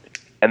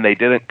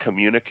didn't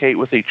communicate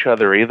with each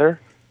other either.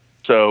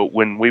 So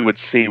when we would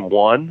see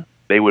one,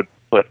 they would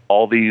put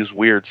all these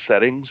weird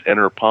settings in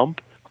her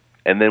pump,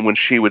 and then when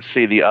she would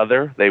see the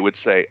other, they would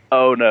say,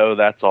 "Oh no,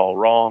 that's all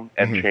wrong,"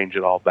 and change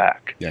it all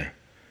back. Yeah.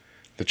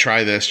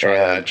 Try this, try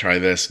that, try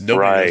this.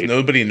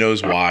 Nobody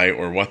knows why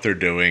or what they're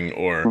doing,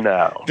 or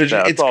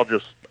it's all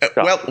just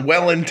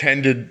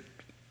well-intended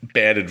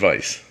bad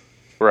advice.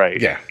 Right.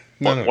 Yeah.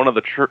 One of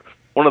the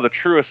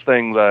truest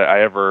things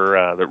I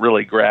ever that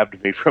really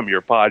grabbed me from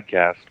your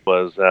podcast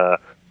was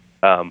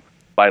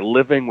by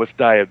living with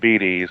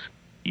diabetes,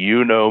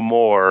 you know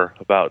more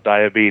about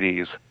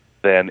diabetes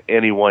than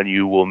anyone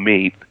you will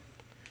meet.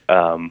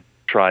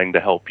 Trying to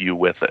help you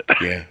with it.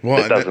 Yeah.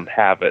 Well, it doesn't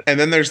have it. And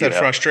then there's that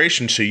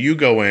frustration. So you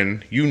go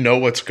in,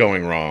 what's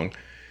going wrong.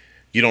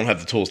 You don't have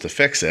the tools to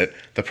fix it.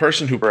 The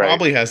person who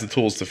probably has the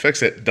tools to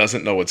fix it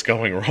doesn't know what's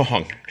going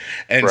wrong.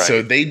 And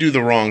so they do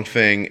the wrong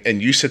thing,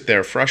 and you sit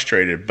there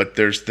frustrated, but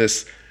there's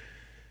this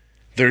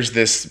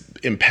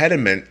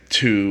impediment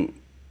to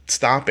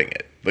stopping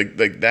it.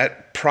 Like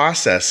that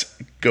process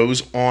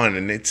goes on,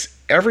 and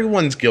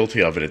everyone's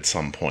guilty of it at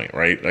some point,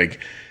 right? Like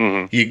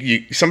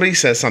somebody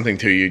says something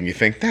to you and you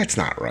think that's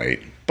not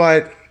right,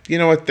 but you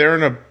know what? They're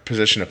in a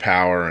position of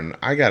power, and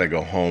I got to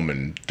go home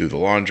and do the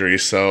laundry.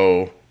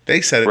 So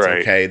they said it's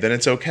okay, then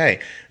it's okay.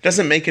 It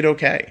doesn't make it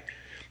okay.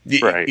 You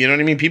know what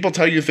I mean? People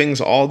tell you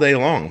things all day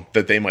long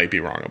that they might be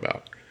wrong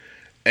about.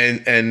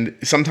 And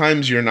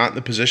sometimes you're not in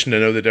the position to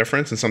know the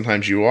difference, and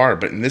sometimes you are.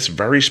 But in this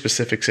very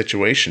specific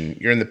situation,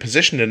 you're in the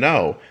position to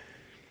know,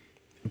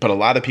 but a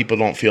lot of people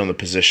don't feel in the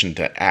position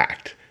to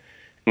act.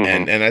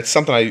 And that's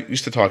something I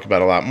used to talk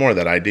about a lot more,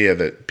 that idea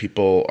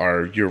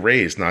that you're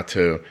raised not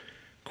to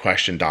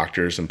question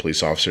doctors and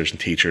police officers and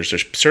teachers.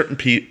 There's certain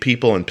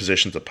people in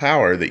positions of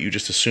power that you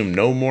just assume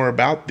know more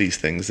about these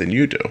things than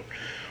you do.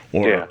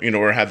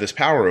 Or have this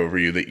power over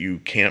you that you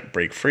can't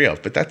break free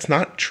of. But that's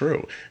not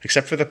true,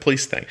 except for the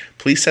police thing.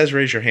 Police says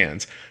raise your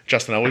hands.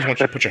 Justin, I always want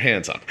you to put your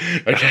hands up.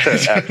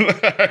 Okay?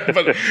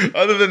 But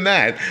other than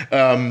that,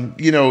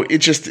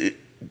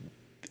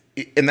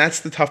 and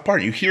that's the tough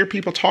part. You hear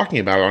people talking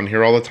about it on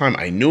here all the time.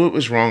 I knew it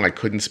was wrong. I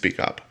couldn't speak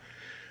up.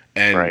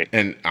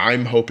 And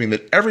I'm hoping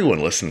that everyone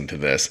listening to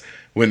this,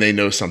 when they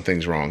know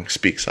something's wrong,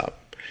 speaks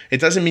up.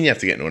 It doesn't mean you have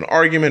to get into an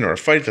argument or a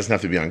fight. It doesn't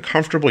have to be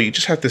uncomfortable. You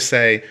just have to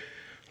say,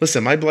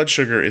 listen, my blood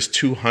sugar is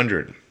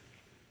 200.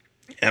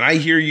 And I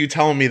hear you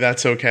telling me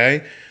that's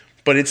okay,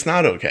 but it's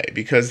not okay,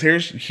 because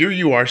here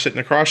you are sitting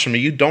across from me.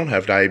 You don't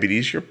have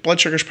diabetes. Your blood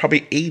sugar is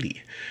probably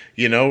 80,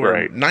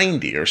 or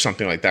 90 or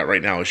something like that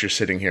right now as you're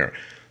sitting here.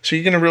 So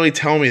you're going to really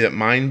tell me that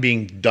mine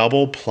being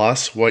double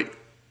plus what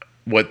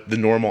the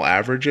normal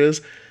average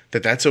is,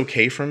 that's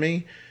okay for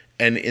me?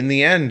 And in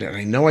the end, and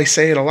I know I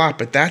say it a lot,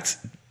 but that's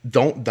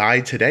don't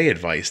die today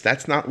advice.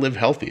 That's not live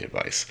healthy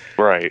advice.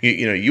 Right.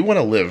 You want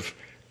to live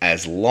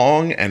as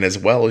long and as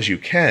well as you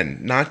can,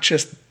 not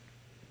just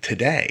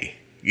today.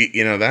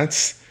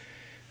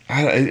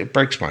 It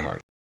breaks my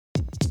heart.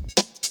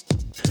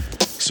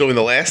 So in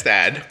the last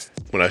ad,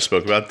 when I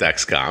spoke about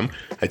Dexcom,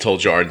 I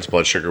told you Arden's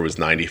blood sugar was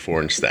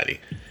 94 and steady.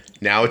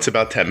 Now it's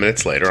about 10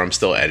 minutes later. I'm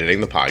still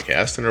editing the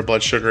podcast, and her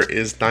blood sugar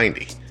is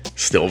 90.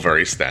 Still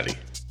very steady.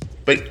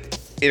 But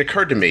it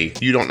occurred to me,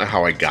 you don't know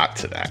how I got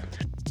to that.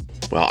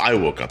 Well, I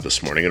woke up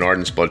this morning, and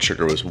Arden's blood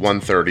sugar was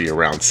 130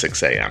 around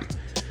 6 a.m.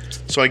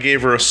 So I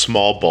gave her a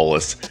small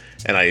bolus,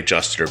 and I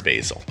adjusted her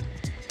basal.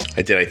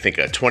 I did, I think,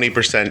 a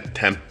 20%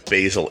 temp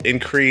basal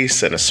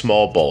increase and a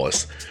small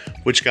bolus,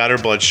 which got her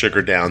blood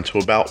sugar down to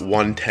about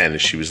 110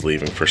 as she was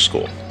leaving for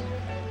school.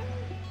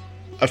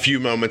 A few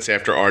moments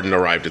after Arden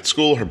arrived at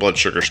school, her blood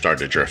sugar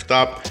started to drift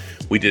up.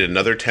 We did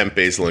another temp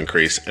basal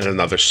increase and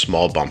another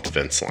small bump of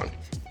insulin.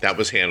 That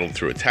was handled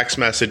through a text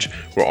message,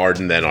 where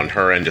Arden then on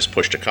her end just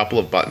pushed a couple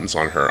of buttons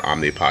on her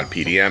Omnipod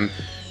PDM,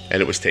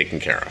 and it was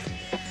taken care of.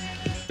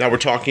 Now we're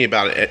talking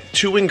about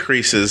 2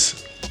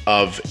 increases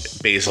of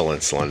basal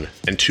insulin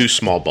and 2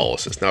 small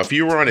boluses. Now if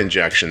you were on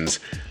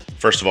injections,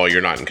 first of all,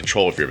 you're not in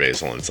control of your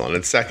basal insulin,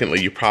 and secondly,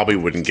 you probably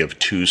wouldn't give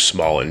 2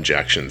 small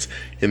injections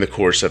in the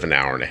course of an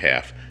hour and a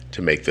half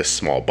to make this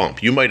small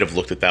bump. You might have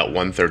looked at that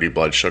 130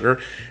 blood sugar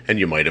and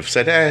you might have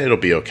said, it'll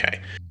be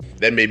okay.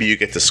 Then maybe you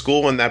get to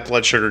school and that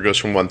blood sugar goes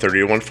from 130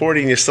 to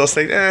 140 and you still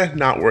say,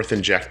 not worth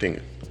injecting.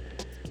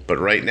 But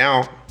right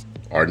now,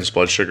 Arden's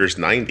blood sugar is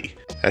 90.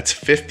 That's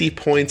 50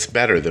 points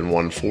better than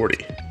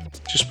 140,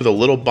 just with a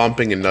little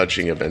bumping and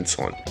nudging of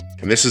insulin.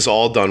 And this is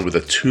all done with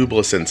a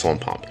tubeless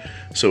insulin pump,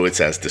 so it's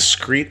as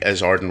discreet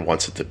as Arden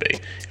wants it to be.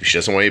 If she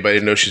doesn't want anybody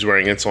to know she's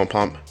wearing an insulin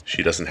pump,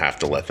 she doesn't have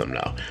to let them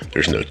know.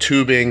 There's no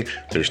tubing,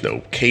 there's no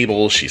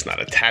cable, she's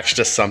not attached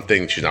to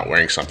something, she's not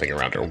wearing something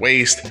around her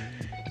waist.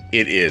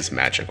 It is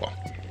magical.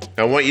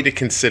 Now, I want you to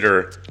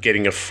consider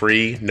getting a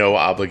free, no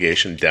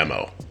obligation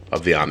demo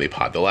of the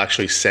Omnipod. They'll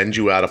actually send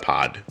you out a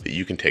pod that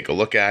you can take a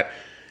look at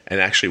and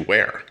actually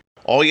wear.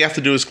 All you have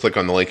to do is click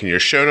on the link in your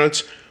show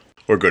notes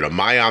or go to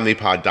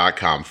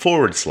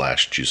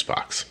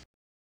myomnipod.com/juicebox.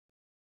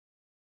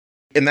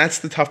 And that's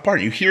the tough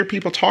part. You hear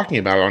people talking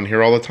about it on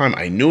here all the time.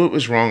 I knew it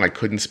was wrong. I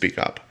couldn't speak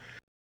up.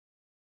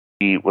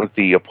 With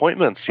the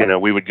appointments,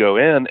 we would go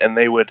in and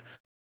they would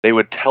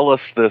tell us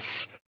this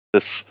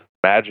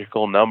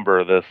magical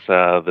number, this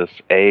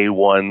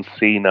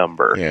A1C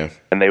number. Yeah.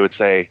 And they would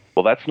say,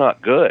 well, that's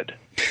not good.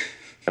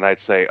 And I'd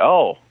say,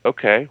 oh,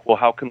 okay. Well,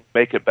 how can we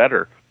make it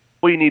better?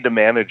 Well, you need to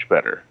manage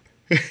better.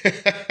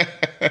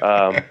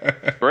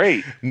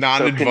 Great.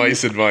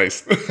 Non-advice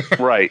advice.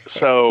 Right.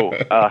 So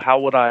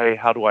how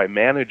do I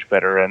manage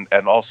better?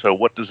 And also,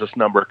 what does this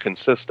number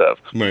consist of?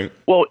 Right.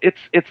 Well, it's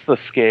the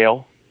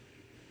scale.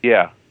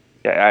 Yeah,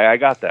 I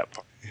got that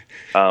part.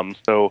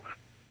 So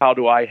how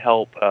do I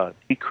help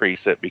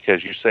decrease it?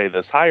 Because you say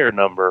this higher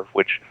number,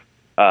 which,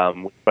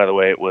 by the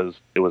way, it was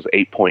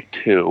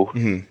 8.2,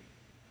 mm-hmm.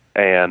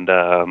 and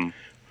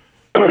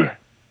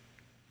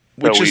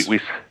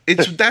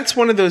that's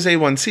one of those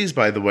A1Cs,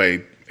 by the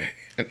way,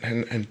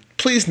 and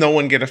please no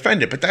one get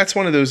offended, but that's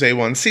one of those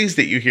A1Cs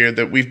that you hear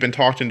that we've been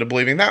talked into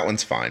believing that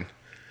one's fine.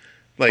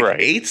 Like, right.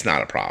 8's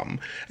not a problem.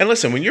 And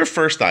listen, when you're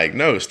first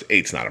diagnosed,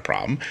 8's not a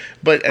problem.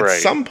 But at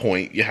some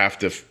point, you have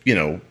to,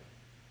 you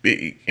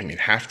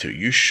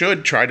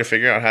should try to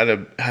figure out how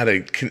to,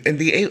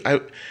 and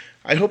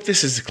I hope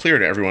this is clear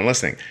to everyone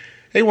listening.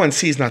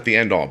 A1C is not the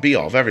end all be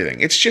all of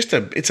everything. It's just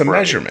a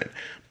measurement.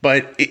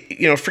 But,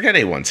 forget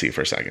A1C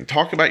for a second.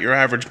 Talk about your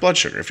average blood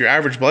sugar. If your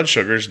average blood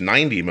sugar is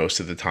 90 most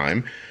of the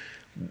time,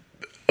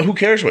 who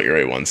cares what your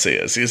A1C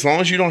is? As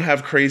long as you don't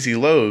have crazy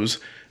lows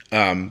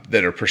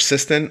that are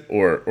persistent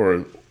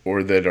or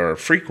that are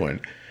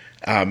frequent,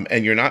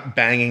 and you're not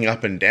banging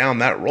up and down,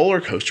 that roller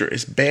coaster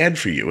is bad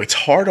for you. It's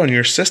hard on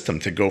your system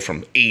to go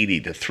from 80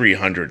 to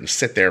 300 and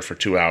sit there for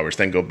 2 hours,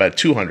 then go back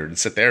 200 and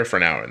sit there for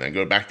an hour, and then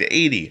go back to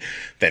 80,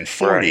 then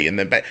 40, and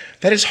then back.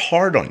 That is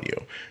hard on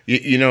you.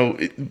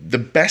 The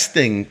best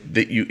thing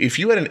if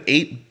you had an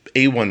 8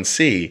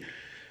 A1C,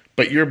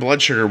 but your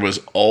blood sugar was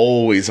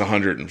always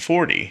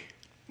 140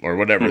 or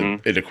whatever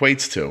it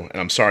equates to, and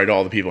I'm sorry to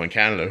all the people in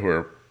Canada who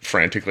are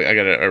frantically.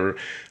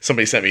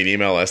 Somebody sent me an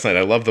email last night.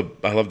 I love the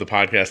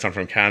podcast. I'm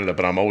from Canada,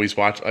 but I'm always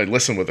I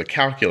listen with a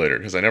calculator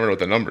because I never know what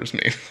the numbers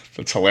mean.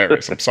 That's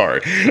hilarious. I'm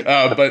sorry.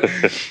 But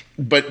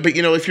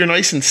if you're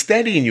nice and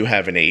steady and you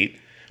have an 8,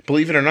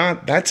 believe it or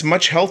not, that's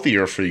much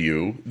healthier for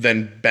you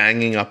than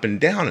banging up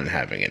and down and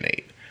having an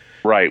 8.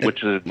 Right,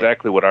 which is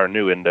exactly what our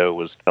new endo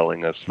was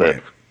telling us,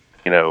 that,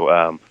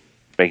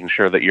 making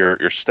sure that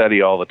you're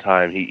steady all the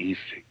time. He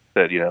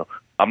said,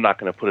 I'm not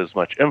going to put as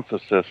much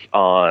emphasis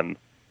on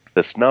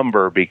this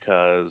number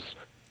because,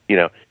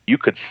 you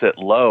could sit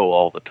low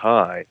all the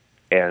time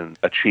and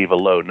achieve a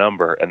low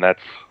number, and that's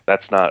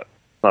not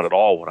at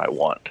all what I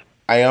want.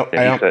 I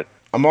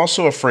I'm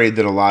also afraid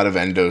that a lot of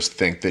endos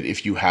think that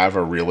if you have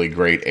a really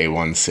great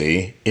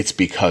A1C, it's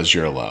because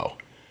you're low.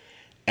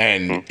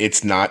 And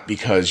it's not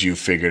because you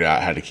figured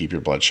out how to keep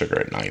your blood sugar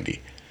at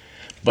 90.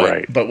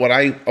 But what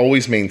I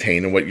always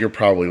maintain, and what you're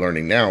probably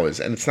learning now is,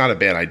 and it's not a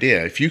bad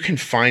idea, if you can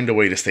find a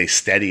way to stay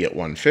steady at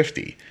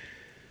 150,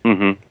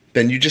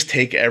 then you just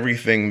take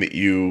everything that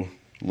you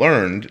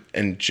learned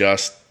and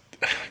just,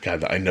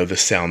 God, I know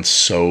this sounds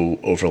so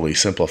overly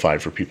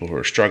simplified for people who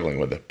are struggling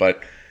with it,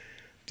 but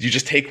you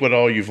just take what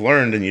all you've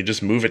learned and you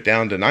just move it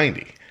down to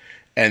 90.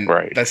 And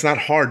that's not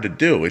hard to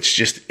do.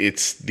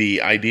 It's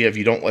the idea of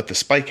you don't let the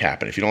spike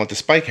happen. If you don't let the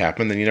spike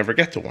happen, then you never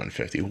get to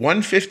 150.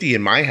 150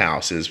 in my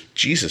house is,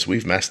 Jesus,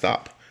 we've messed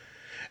up.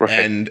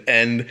 And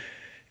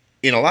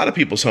in a lot of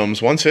people's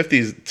homes,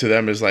 150 to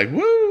them is like,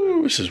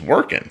 woo, this is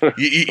working.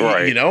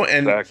 You know?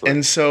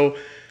 And so,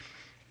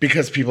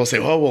 because people say,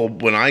 oh, well,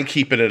 when I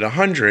keep it at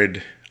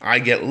 100, I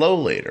get low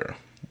later.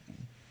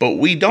 But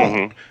we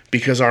don't,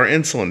 because our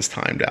insulin's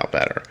timed out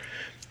better.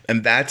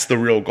 And that's the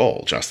real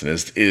goal, Justin,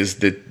 is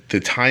that the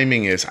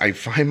timing is, I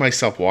find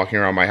myself walking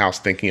around my house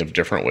thinking of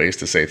different ways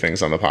to say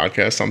things on the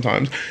podcast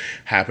sometimes.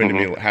 Happened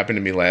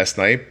to me last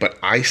night, but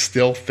I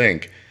still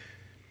think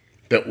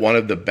that one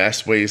of the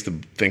best ways to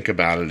think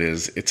about it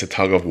is it's a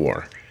tug of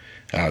war.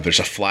 There's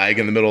a flag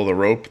in the middle of the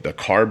rope. The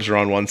carbs are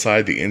on one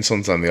side. The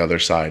insulin's on the other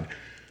side.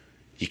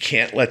 You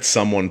can't let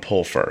someone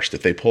pull first.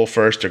 If they pull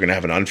first, they're going to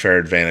have an unfair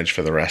advantage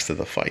for the rest of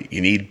the fight.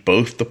 You need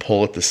both to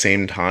pull at the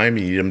same time.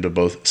 You need them to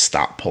both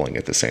stop pulling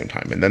at the same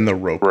time. And then the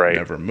rope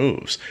never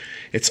moves.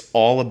 It's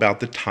all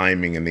about the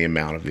timing and the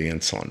amount of the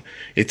insulin.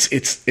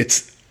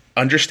 It's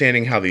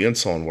understanding how the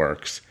insulin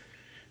works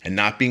and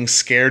not being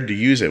scared to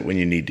use it when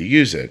you need to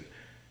use it,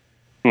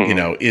 you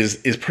know, is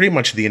pretty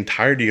much the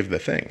entirety of the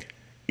thing.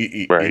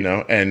 You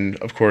know, and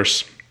of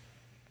course,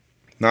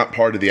 not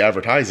part of the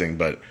advertising,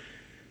 but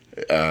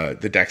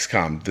the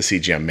Dexcom, the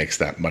CGM makes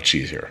that much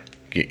easier.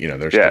 You know,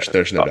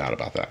 there's no doubt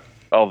about that.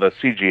 Oh, the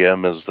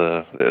CGM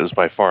is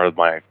by far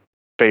my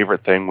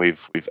favorite thing we've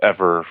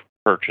ever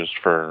purchased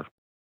for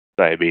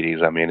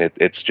diabetes. I mean,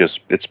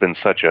 it's been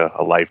such a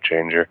life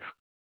changer.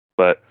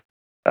 But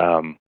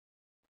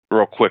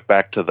real quick,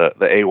 back to the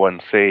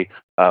A1C,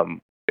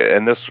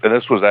 and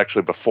this was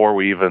actually before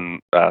we even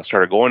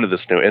started going to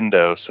this new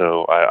endo.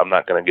 So I'm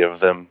not going to give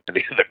them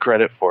any of the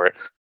credit for it.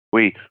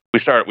 We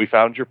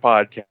found your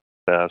podcast.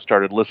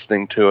 Started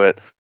listening to it,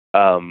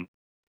 and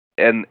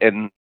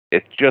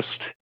it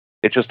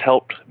just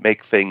helped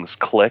make things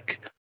click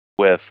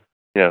with,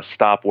 you know,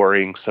 stop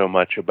worrying so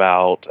much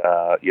about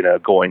you know,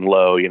 going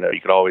low. You know,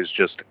 you could always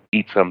just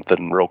eat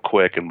something real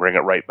quick and bring it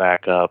right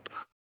back up.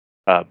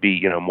 Be,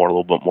 you know, a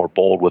little bit more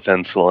bold with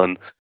insulin,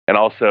 and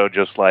also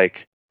just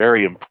like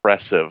very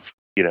impressive,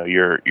 you know,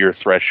 your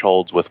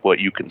thresholds with what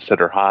you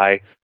consider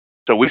high.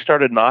 So we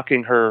started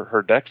knocking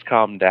her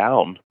Dexcom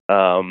down.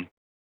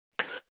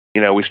 You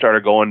know, we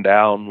started going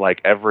down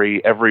like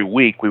every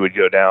week. We would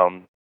go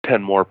down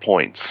 10 more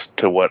points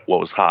to what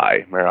was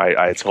high.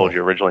 I told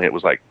you originally it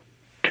was like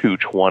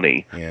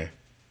 220. Yeah.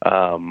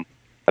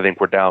 I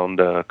think we're down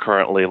to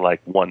currently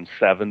like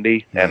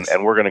 170, and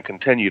we're going to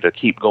continue to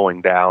keep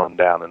going down,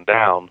 and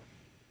down,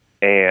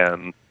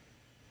 and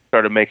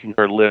started making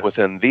her live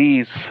within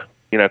these.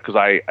 You know, because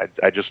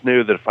I just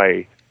knew that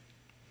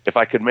if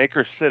I could make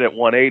her sit at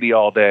 180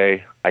 all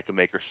day, I could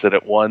make her sit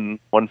at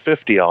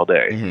 150 all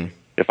day.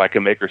 If I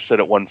can make her sit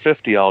at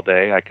 150 all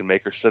day, I can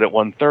make her sit at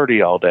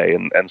 130 all day,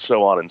 and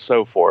so on and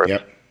so forth.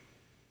 Yep.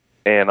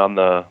 And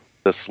on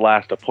this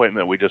last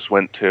appointment we just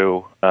went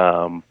to,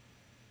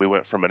 we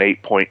went from an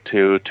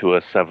 8.2 to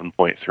a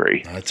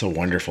 7.3. That's a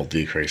wonderful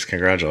decrease.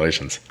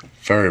 Congratulations.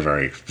 Very,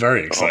 very,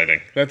 very exciting.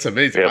 That's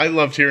amazing. Yep. I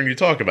loved hearing you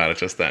talk about it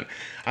just then.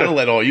 I'm going to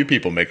let all you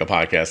people make a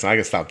podcast, and I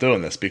can stop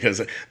doing this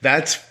because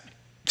that's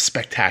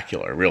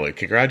spectacular, really.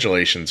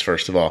 Congratulations,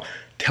 first of all.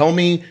 Tell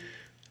me,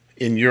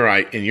 in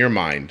your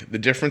mind, the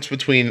difference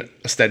between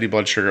a steady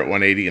blood sugar at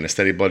 180 and a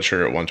steady blood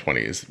sugar at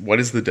 120 what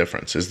is the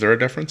difference? Is there a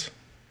difference?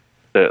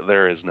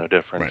 There is no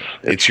difference.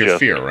 Right. It's your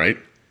fear, right?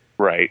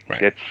 Right.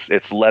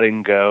 It's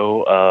letting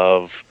go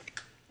of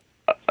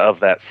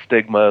that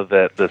stigma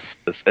that this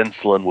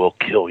insulin will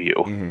kill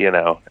you. You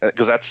know,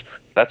 because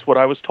that's what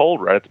I was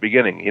told right at the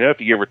beginning. You know, if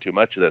you give her too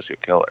much of this, you'll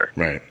kill her.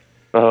 Right.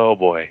 Oh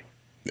boy.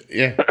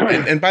 Yeah.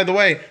 and by the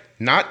way,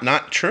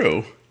 not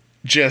true.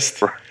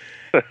 Just.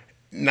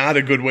 Not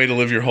a good way to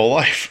live your whole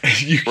life.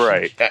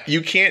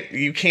 You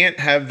can't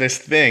have this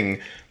thing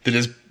that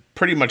is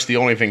pretty much the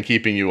only thing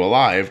keeping you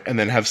alive and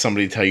then have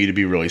somebody tell you to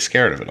be really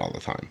scared of it all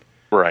the time.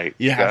 Right.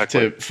 You have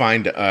to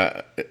find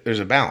there's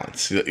a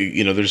balance.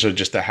 You know, there's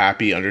just a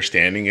happy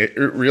understanding. It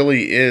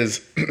really is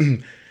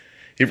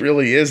it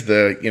really is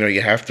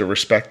you have to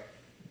respect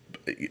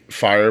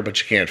fire,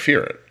 but you can't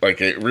fear it. Like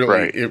it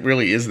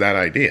really is that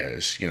idea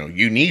is,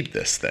 you need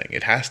this thing.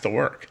 It has to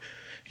work.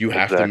 You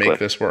have to make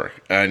this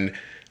work. And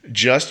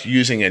just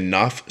using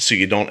enough so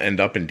you don't end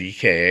up in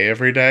DKA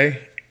every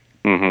day,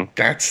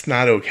 that's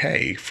not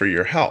okay for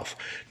your health.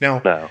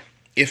 Now,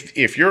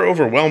 if you're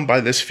overwhelmed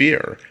by this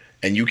fear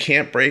and you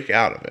can't break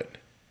out of it,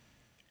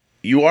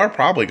 you are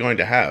probably going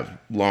to have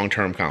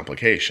long-term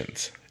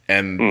complications.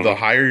 And the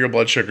higher your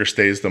blood sugar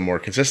stays, the more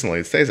consistently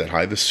it stays that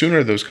high, the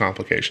sooner those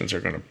complications are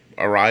going to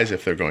arise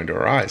if they're going to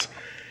arise.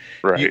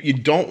 Right. You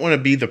don't want to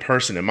be the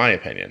person, in my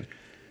opinion.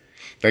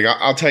 Like,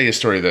 I'll tell you a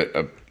story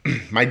that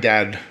my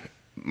dad,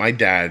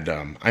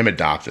 I'm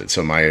adopted,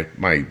 so my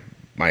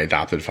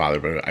adopted father,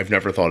 but I've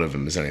never thought of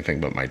him as anything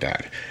but my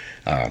dad.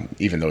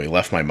 Even though he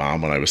left my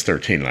mom when I was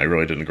 13 and I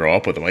really didn't grow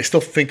up with him, I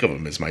still think of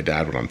him as my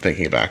dad when I'm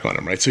thinking back on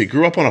him, right? So he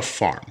grew up on a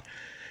farm.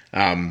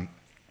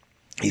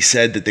 He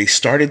said that they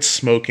started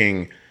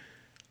smoking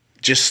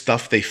just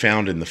stuff they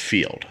found in the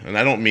field. And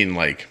I don't mean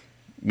like,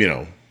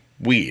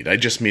 weed. I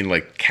just mean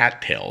like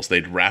cattails.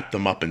 They'd wrap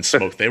them up and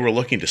smoke. They were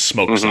looking to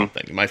smoke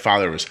something. My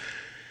father was,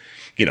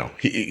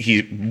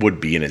 he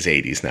would be in his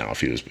 80s now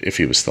if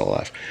he was still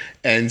alive.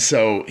 And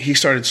so he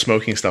started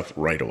smoking stuff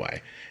right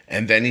away.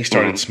 And then he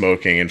started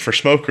smoking. And for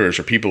smokers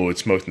or people who had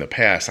smoked in the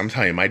past, I'm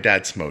telling you, my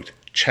dad smoked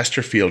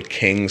Chesterfield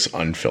Kings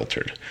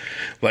unfiltered.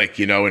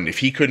 And if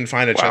he couldn't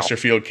find a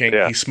Chesterfield King,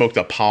 he smoked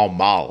a Pall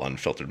Mall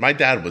unfiltered. My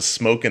dad was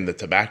smoking the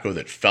tobacco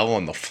that fell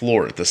on the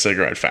floor at the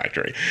cigarette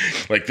factory.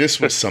 Like, this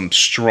was some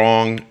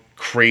strong,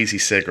 crazy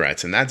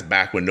cigarettes. And that's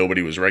back when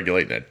nobody was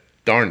regulating a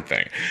darn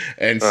thing.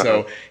 And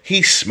so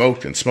he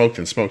smoked and smoked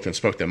and smoked and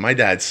smoked. And my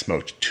dad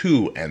smoked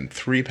 2 and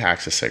 3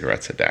 packs of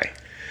cigarettes a day.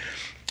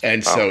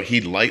 And so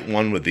he'd light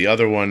one with the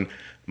other one.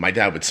 My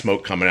dad would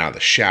smoke coming out of the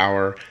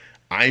shower.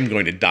 I'm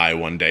going to die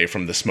one day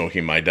from the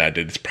smoking my dad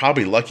did. It's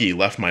probably lucky he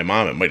left my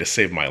mom. It might have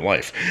saved my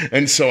life.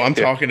 And so I'm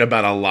talking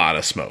about a lot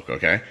of smoke,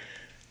 okay?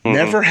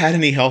 Never had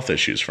any health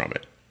issues from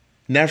it.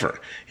 Never.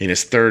 In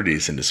his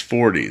 30s, in his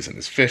 40s, in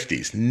his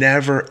 50s.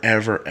 Never,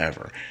 ever,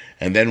 ever.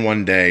 And then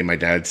one day my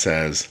dad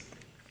says,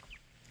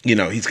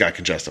 he's got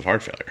congestive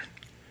heart failure.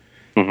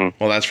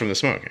 Well, that's from the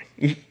smoking.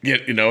 But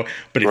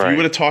if you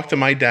would have talked to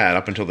my dad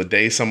up until the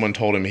day someone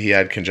told him he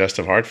had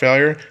congestive heart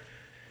failure,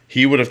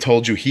 he would have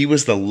told you he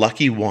was the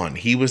lucky one.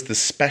 He was the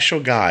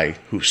special guy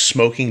who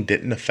smoking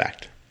didn't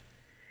affect.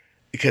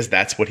 Because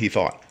that's what he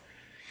thought.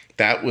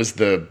 That was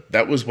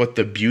what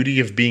the beauty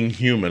of being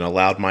human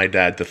allowed my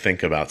dad to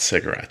think about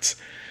cigarettes.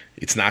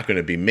 It's not going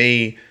to be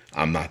me.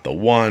 I'm not the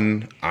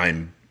one.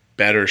 I'm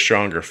better,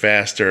 stronger,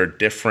 faster,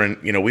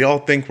 different. We all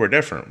think we're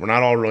different. We're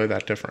not all really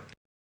that different.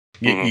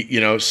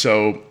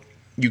 So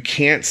you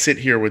can't sit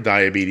here with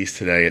diabetes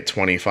today at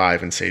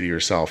 25 and say to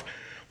yourself,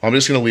 well, I'm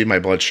just going to leave my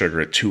blood sugar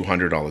at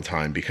 200 all the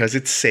time because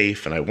it's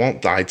safe and I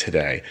won't die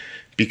today,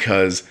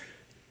 because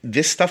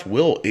this stuff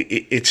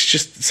it's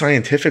just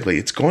scientifically,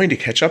 it's going to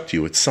catch up to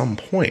you at some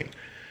point.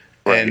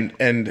 Right.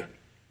 And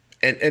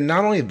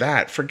not only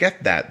that,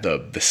 forget that,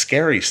 the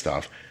scary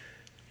stuff.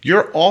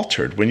 You're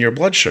altered when your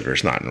blood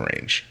sugar's not in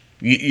range.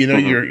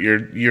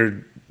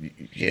 You're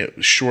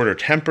shorter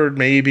tempered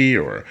maybe,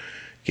 or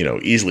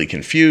easily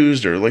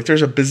confused, or like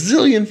there's a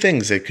bazillion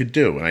things it could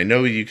do. And I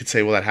know you could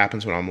say, well, that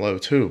happens when I'm low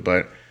too,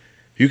 but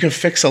you can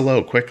fix a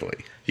low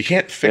quickly. You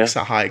can't fix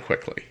a high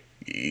quickly.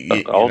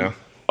 I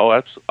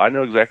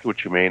know exactly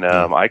what you mean.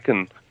 I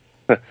can.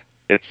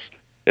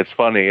 It's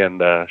funny,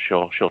 and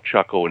she'll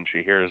chuckle when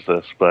she hears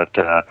this, but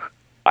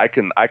I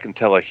can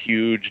tell a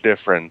huge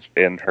difference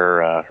in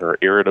her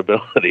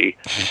irritability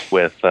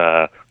with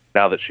now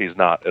that she's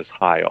not as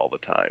high all the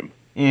time.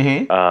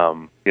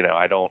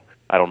 I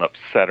don't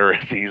upset her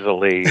as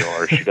easily,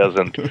 or she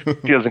doesn't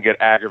get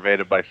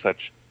aggravated by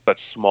such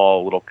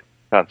small little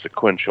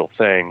consequential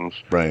things.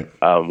 Right.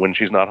 When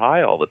she's not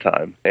high all the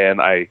time,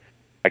 and I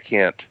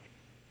can't.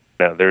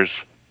 There's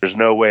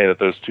no way that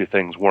those two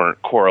things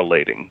weren't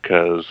correlating,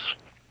 because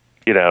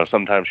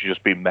sometimes you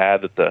just be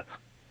mad that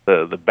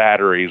the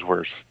batteries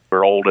were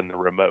old in the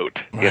remote.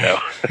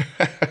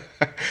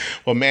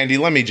 Well, Mandy,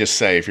 let me just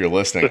say, if you're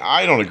listening,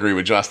 I don't agree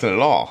with Justin at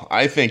all.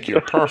 I think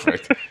you're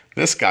perfect.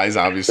 This guy's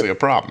obviously a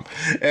problem.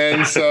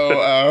 And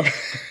so,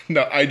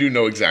 no, I do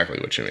know exactly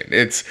what you mean.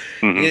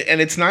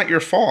 And it's not your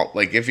fault.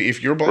 Like,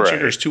 if your blood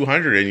sugar is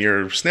 200 and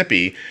you're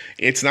snippy,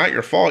 it's not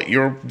your fault.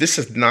 This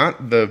is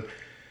not the...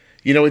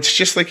 it's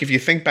just like if you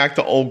think back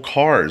to old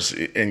cars,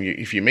 and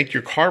if you make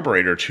your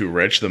carburetor too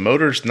rich, the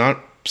motor's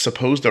not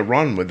supposed to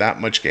run with that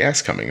much gas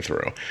coming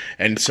through.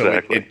 And so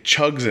it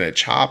chugs and it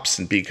chops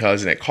and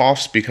it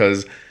coughs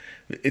because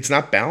it's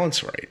not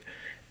balanced right.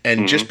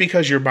 And just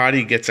because your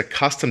body gets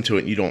accustomed to it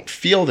and you don't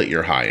feel that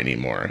you're high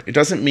anymore, it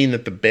doesn't mean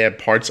that the bad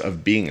parts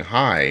of being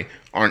high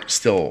aren't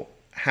still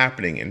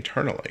happening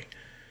internally.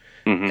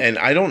 And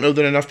I don't know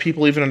that enough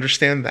people even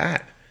understand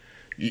that.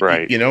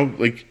 Right.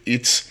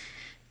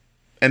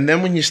 And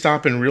then when you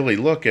stop and really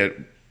look at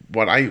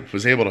what I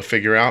was able to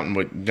figure out, and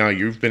what now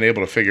you've been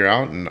able to figure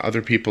out, and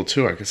other people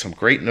too. I got some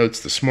great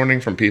notes this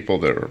morning from people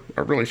that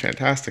are really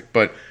fantastic.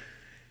 But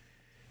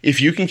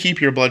if you can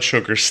keep your blood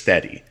sugar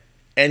steady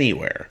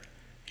anywhere,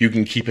 you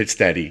can keep it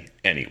steady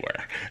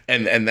anywhere.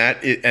 And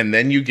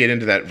then you get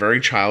into that very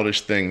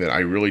childish thing that I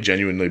really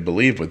genuinely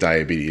believe with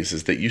diabetes,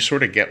 is that you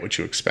sort of get what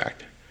you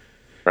expect.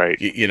 Right.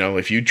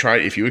 If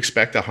you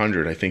expect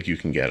 100, I think you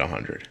can get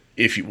 100.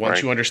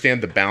 Once you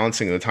understand the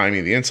balancing and the timing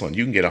of the insulin,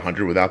 you can get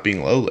 100 without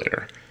being low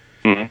later.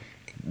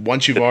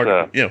 once you've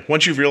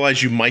once you've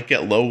realized you might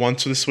get low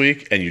once this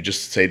week, and you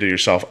just say to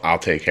yourself, "I'll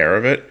take care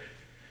of it."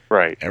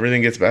 Right.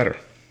 Everything gets better.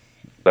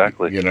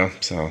 Exactly.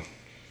 So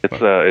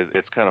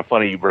it's kind of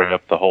funny you bring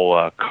up the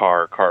whole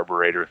car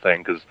carburetor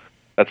thing, because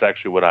that's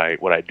actually what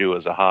I do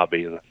as a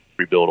hobby, is I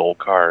rebuild old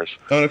cars.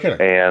 Oh, no kidding.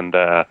 And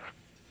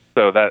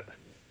so that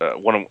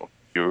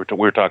we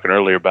were talking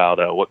earlier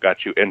about what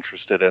got you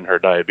interested in her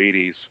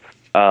diabetes.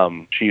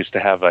 She used to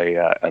have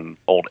an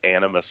old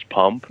Animas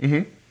pump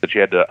that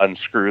you had to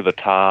unscrew the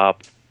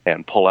top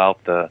and pull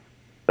out the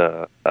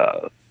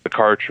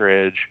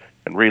cartridge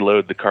and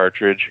reload the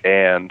cartridge.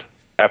 And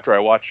after I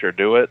watched her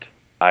do it,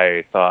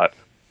 I thought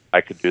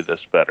I could do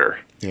this better.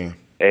 Yeah.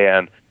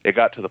 And it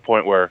got to the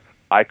point where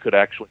I could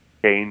actually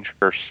change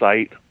her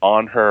sight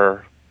on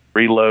her,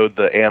 reload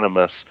the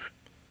Animas.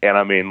 And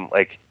I mean,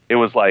 like, it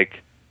was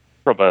like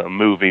from a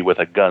movie with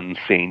a gun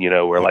scene,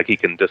 where like he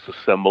can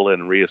disassemble it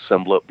and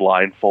reassemble it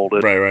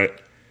blindfolded. Right.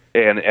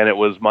 And it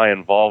was my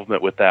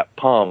involvement with that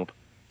pump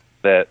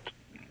that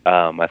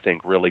I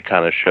think really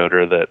kind of showed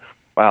her that,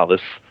 wow,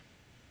 this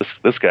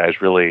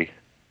guy's really,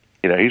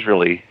 he's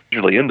really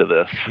into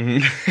this.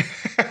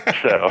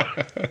 So,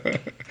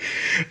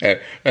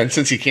 and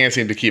since he can't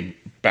seem to keep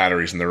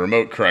batteries in the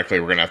remote correctly,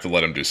 we're gonna have to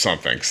let him do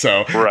something.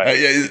 So right,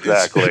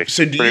 exactly.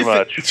 So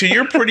so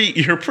you're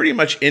pretty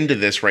much into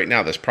this right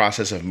now. This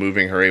process of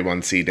moving her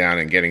A1C down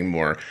and getting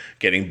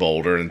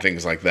bolder and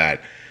things like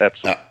that.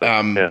 Absolutely.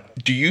 Yeah.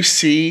 Do you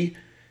see?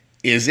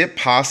 Is it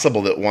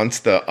possible that once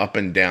the up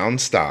and down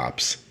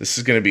stops, this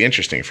is going to be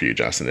interesting for you,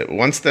 Justin, that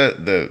once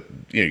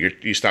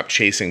you stop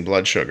chasing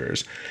blood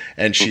sugars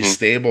and she's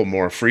stable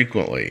more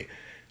frequently,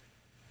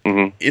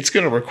 it's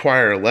going to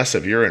require less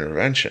of your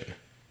intervention.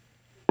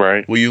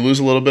 Right. Will you lose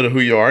a little bit of who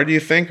you are, do you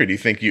think? Or do you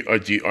think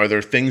are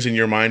there things in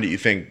your mind that you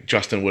think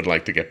Justin would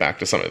like to get back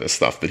to some of this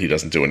stuff that he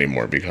doesn't do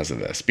anymore because of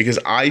this? Because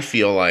I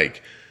feel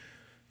like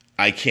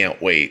I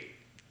can't wait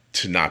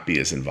to not be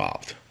as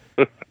involved.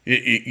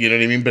 You know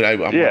what I mean? But I'm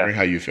wondering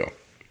how you feel.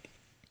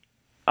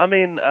 I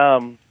mean,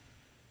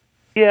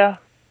 yeah.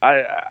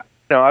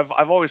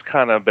 I've always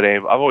kind of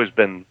I've always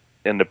been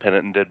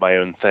independent and did my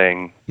own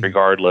thing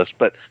regardless.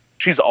 But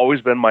she's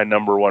always been my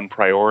number one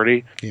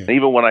priority. Yeah. And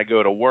even when I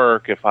go to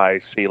work, if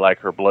I see like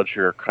her blood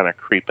sugar kind of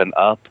creeping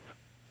up,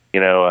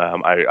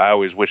 I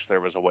always wish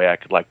there was a way I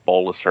could like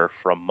bolus her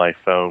from my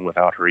phone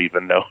without her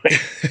even knowing.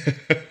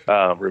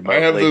 Remotely. I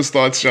have those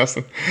thoughts,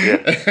 Justin.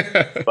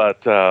 Yeah.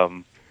 But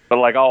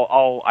like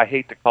I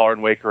hate to call her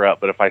and wake her up,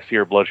 but if I see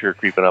her blood sugar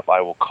creeping up,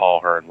 I will call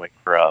her and wake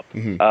her up.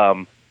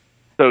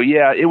 So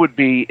yeah, it would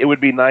be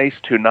nice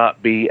to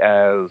not be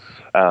as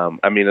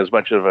as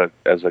much of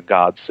a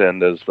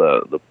godsend as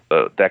the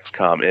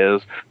Dexcom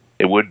is.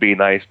 It would be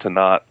nice to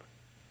not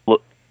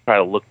try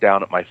to look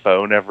down at my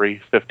phone every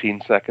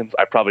 15 seconds.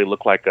 I probably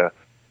look like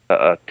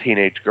a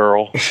teenage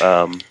girl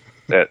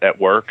at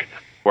work,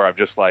 where I'm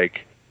just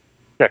like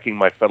checking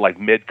my phone, like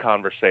mid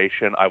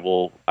conversation. I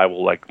will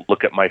like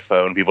look at my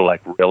phone. People are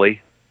like,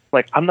 really?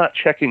 Like, I'm not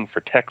checking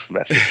for text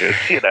messages,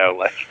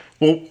 like.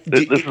 Well,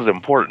 this is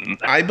important.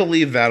 I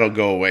believe that'll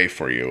go away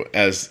for you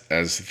as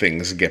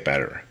things get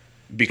better.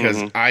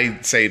 Because I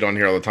say it on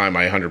here all the time,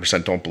 I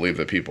 100% don't believe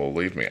that people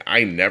leave me.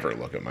 I never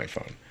look at my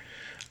phone.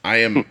 I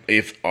am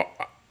if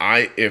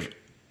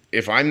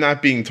I'm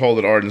not being told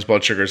that Arden's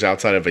blood sugar is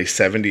outside of a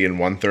 70 and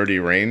 130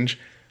 range,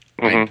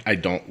 I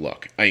don't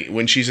look.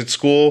 When she's at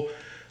school,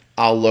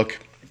 I'll look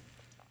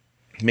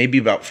maybe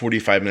about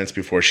 45 minutes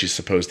before she's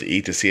supposed to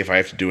eat to see if I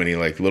have to do any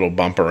like little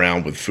bump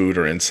around with food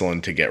or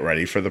insulin to get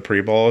ready for the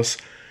pre-bolus.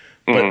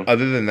 But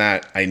other than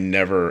that, I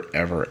never,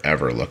 ever,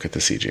 ever look at the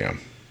CGM.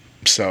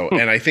 So,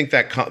 and I think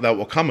that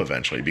will come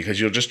eventually, because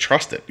you'll just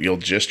trust it. You'll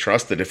just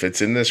trust that if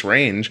it's in this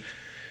range,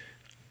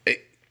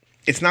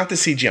 it's not the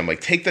CGM. Like,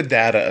 take the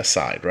data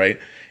aside, right?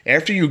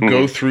 After you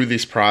go through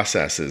these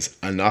processes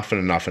enough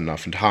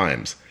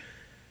times,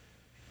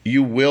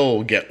 you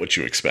will get what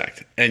you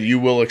expect, and you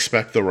will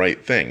expect the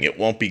right thing. It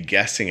won't be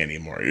guessing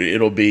anymore.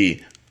 It'll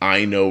be,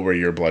 I know where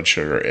your blood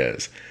sugar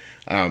is.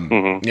 I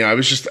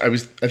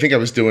think I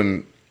was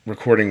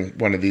recording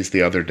one of these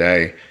the other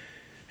day,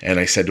 and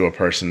I said to a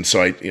person,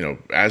 so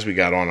as we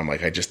got on, I'm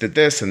like, I just did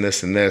this and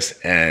this and this,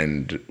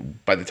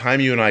 and by the time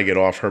you and I get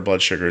off, her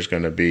blood sugar is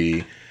going to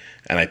be,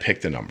 and I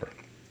picked a number.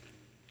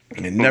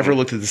 And I never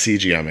looked at the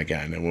CGM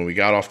again. And when we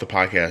got off the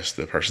podcast,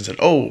 the person said,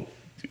 oh,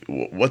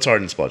 what's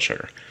Arden's blood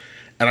sugar?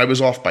 And I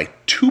was off by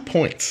 2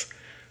 points.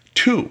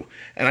 2.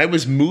 And I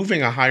was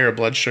moving a higher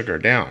blood sugar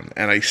down,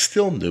 and I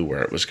still knew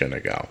where it was going to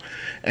go.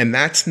 And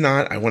that's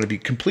not, I want to be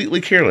completely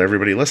clear to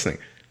everybody listening,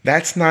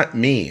 that's not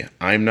me.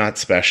 I'm not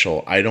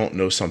special. I don't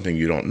know something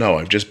you don't know.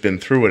 I've just been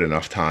through it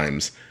enough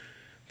times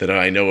that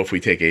I know if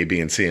we take A, B,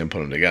 and C and put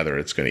them together,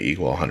 it's going to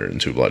equal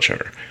 102 blood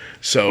sugar.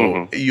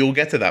 So you'll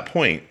get to that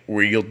point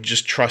where you'll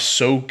just trust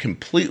so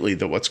completely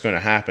that what's going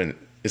to happen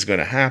is going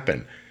to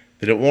happen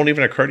that it won't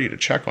even occur to you to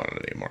check on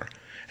it anymore.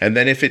 And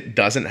then if it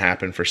doesn't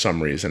happen for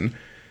some reason,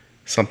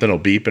 something will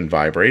beep and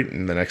vibrate,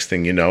 and the next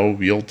thing you know,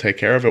 you'll take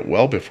care of it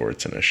well before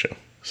it's an issue.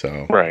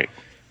 So, right.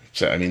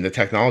 So, I mean, the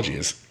technology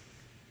is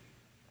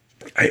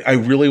I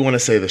really want to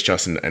say this,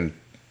 Justin, and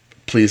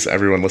please,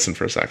 everyone, listen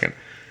for a second.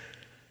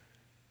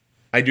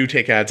 I do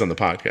take ads on the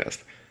podcast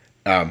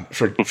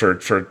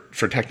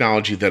for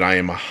technology that I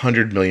am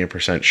 100 million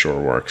 % sure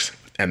works,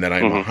 and that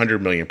I'm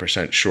 100 million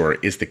 % sure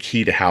is the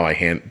key to how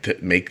to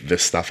make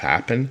this stuff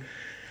happen.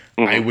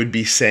 I would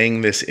be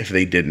saying this if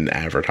they didn't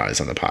advertise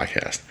on the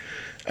podcast.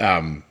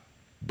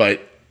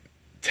 But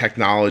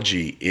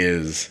technology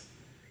is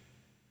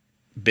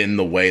been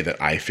the way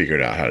that I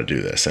figured out how to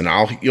do this. And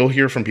you'll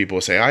hear from people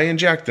who say, I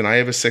inject and I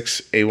have a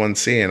 6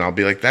 A1C, and I'll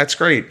be like, that's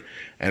great.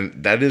 And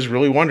that is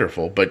really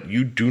wonderful, but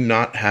you do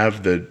not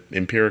have the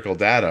empirical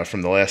data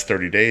from the last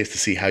 30 days to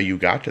see how you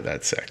got to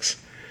that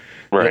 6.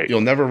 Right.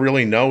 You'll never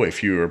really know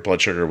if your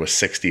blood sugar was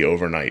 60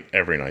 overnight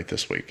every night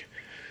this week.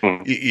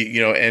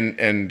 You know,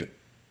 and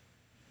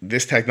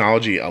this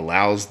technology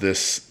allows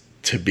this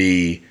to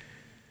be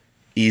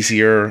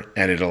easier,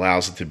 and it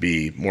allows it to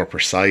be more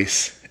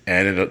precise,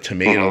 and to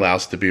me, it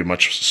allows it to be a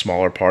much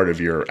smaller part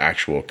of your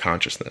actual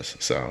consciousness.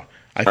 So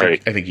I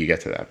think you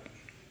get to that.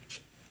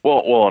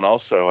 Well, and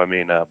also, I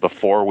mean,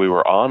 before we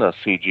were on a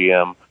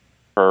CGM,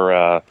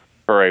 her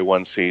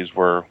A1Cs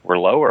were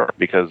lower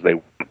because they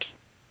weren't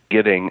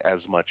getting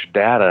as much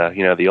data.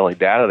 You know, the only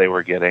data they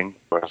were getting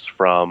was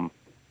from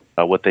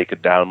what they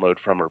could download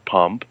from her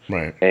pump,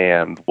 right,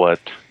 and what,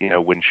 you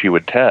know, when she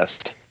would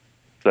test.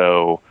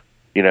 So,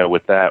 you know,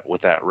 with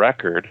that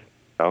record,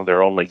 you know,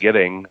 they're only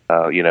getting,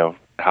 you know,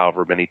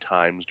 however many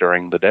times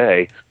during the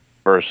day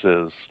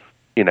versus,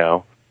 you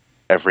know,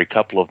 every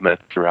couple of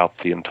minutes throughout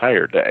the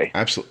entire day.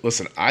 Absolutely.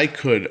 Listen,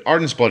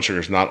 Arden's blood sugar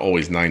is not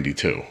always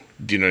 92.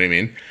 Do you know what I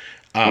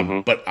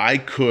mean? But I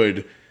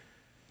could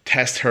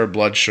test her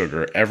blood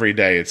sugar every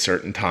day at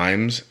certain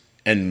times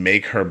and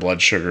make her blood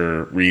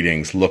sugar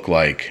readings look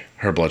like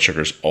her blood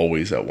sugar is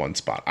always at one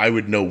spot. I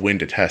would know when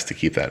to test to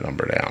keep that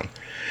number down.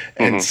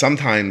 And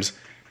sometimes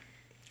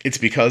it's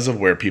because of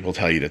where people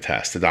tell you to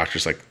test. The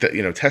doctor's like,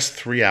 you know, test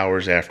 3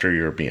 hours after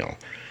your meal,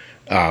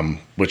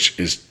 which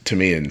is, to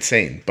me,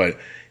 insane. But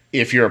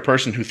if you're a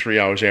person who 3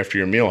 hours after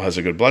your meal has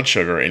a good blood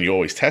sugar and you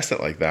always test it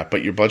like that,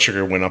 but your blood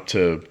sugar went up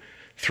to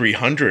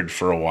 300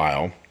 for a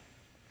while,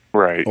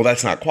 right? Well,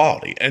 that's not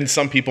quality. And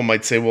some people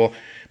might say, well,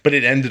 but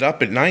it ended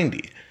up at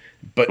 90.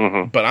 But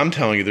I'm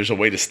telling you, there's a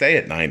way to stay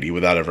at 90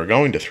 without ever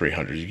going to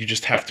 300. You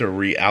just have to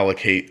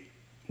reallocate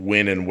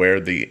when and where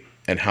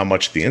and how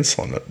much the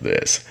insulin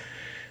is.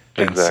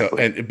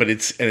 Exactly. But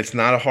it's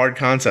not a hard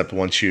concept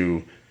once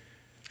you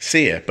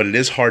see it, but it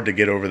is hard to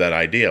get over that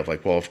idea of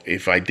like, well,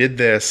 if I did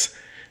this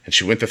and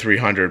she went to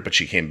 300, but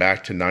she came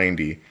back to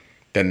 90,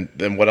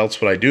 then what else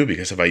would I do?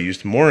 Because if I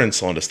used more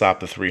insulin to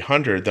stop the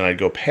 300, then I'd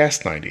go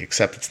past 90,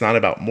 except it's not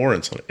about more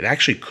insulin. It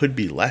actually could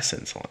be less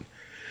insulin.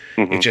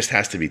 It just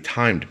has to be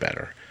timed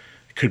better.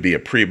 It could be a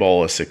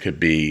pre-bolus. It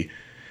could be,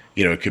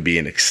 you know, it could be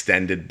an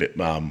extended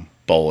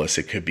bolus.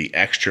 It could be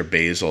extra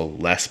basal,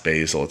 less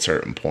basal at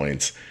certain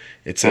points.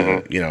 It's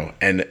you know,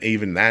 and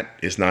even that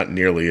is not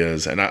nearly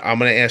as, and I'm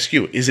going to ask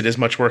you, is it as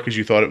much work as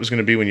you thought it was going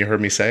to be when you heard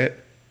me say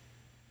it?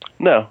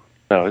 No,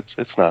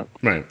 it's not.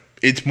 Right.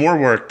 It's more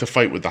work to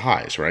fight with the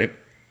highs, right?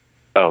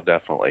 Oh,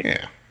 definitely.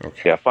 Yeah.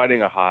 Okay. Yeah,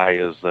 fighting a high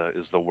is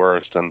the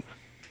worst, and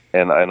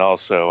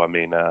also, I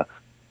mean,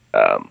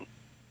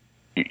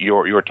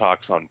 your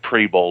talks on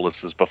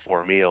pre-boluses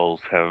before meals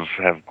have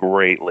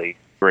greatly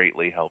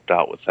helped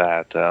out with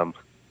that.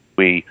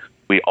 We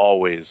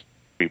always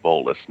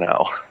pre-bolus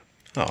now.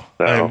 Oh,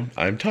 so.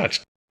 I'm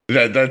touched.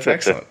 That's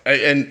excellent.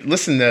 And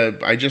listen,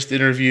 I just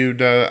interviewed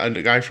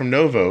a guy from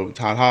Novo,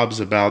 Todd Hobbs,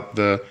 about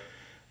the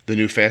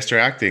new faster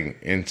acting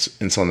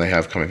insulin they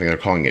have coming. I think they're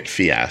calling it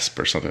Fiasp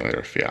or something like that,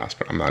 or Fiasp,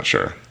 but I'm not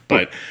sure.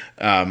 But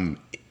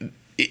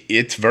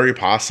it's very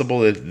possible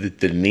that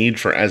the need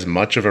for as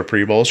much of a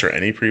pre-bolus or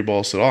any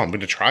pre-bolus at all, I'm going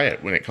to try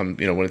it when it comes,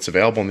 you know, when it's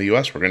available in the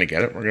U.S. We're going to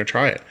get it. We're going to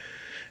try it.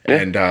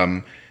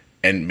 Yeah.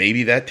 And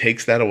maybe that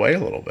takes that away a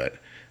little bit.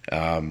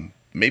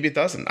 Maybe it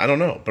doesn't. I don't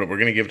know, but we're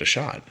going to give it a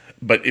shot.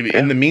 But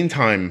in the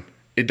meantime,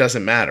 it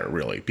doesn't matter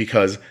really,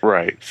 because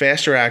a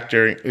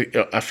fast-acting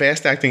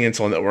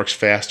insulin that works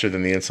faster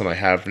than the insulin I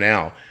have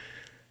now,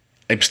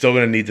 I'm still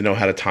going to need to know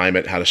how to time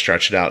it, how to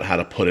stretch it out, how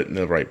to put it in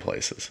the right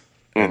places.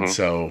 And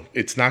so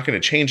it's not going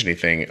to change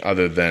anything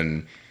other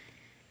than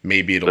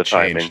maybe it'll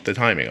change the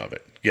timing of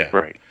it. Yeah.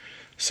 Right.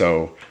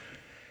 So,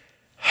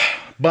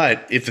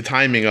 but if the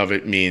timing of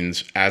it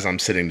means as I'm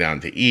sitting down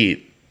to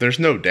eat, there's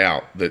no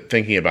doubt that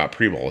thinking about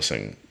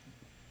pre-bolusing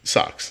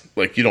sucks.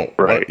 Like you don't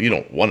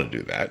want to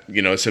do that,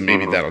 you know, so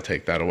maybe that'll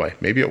take that away.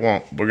 Maybe it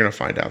won't. We're going to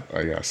find out,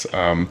 I guess.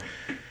 Art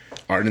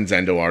and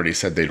Zendo already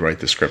said they'd write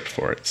the script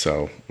for it,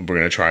 so we're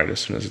going to try it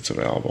as soon as it's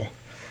available.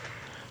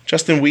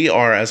 Justin, we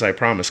are, as I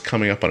promised,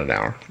 coming up on an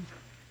hour.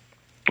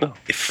 Oh,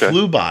 it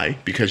flew by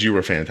because you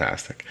were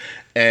fantastic.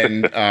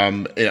 And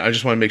I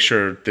just want to make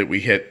sure that we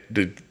hit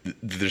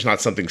there's not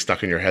something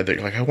stuck in your head that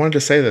you're like, I wanted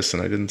to say this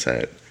and I didn't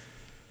say it.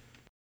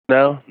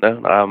 No.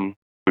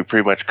 We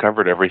pretty much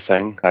covered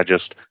everything. I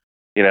just,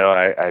 you know,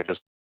 I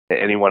just,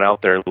 anyone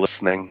out there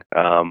listening,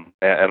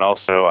 and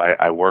also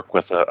I work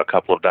with a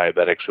couple of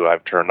diabetics who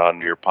I've turned on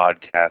to your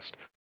podcast.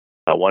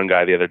 One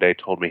guy the other day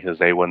told me his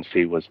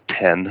A1C was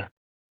 10.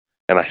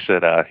 And I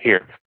said,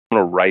 here, I'm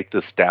going to write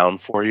this down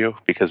for you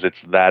because it's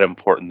that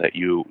important that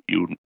you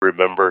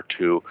remember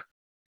to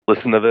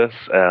listen to this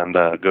and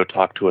go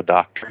talk to a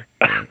doctor.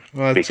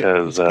 Well,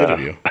 because, that's good of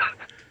you.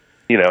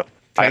 You know,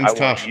 I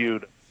tough.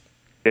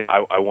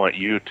 want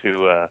you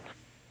to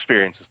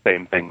experience the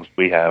same things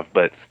we have.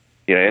 But,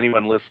 you know,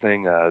 anyone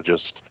listening,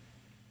 just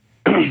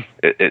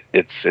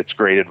it's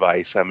great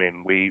advice. I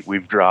mean,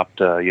 we've dropped,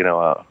 to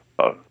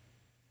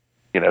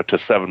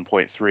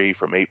 7.3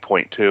 from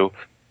 8.2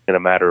 in a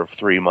matter of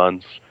 3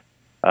 months.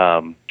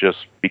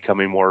 Just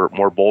becoming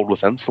more bold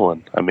with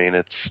insulin. I mean,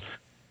 it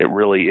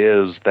really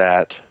is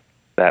that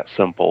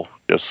simple.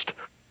 Just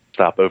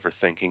stop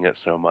overthinking it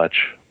so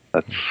much.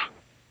 That's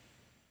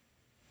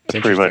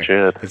pretty much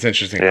it. It's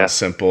interesting how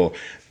simple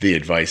the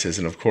advice is.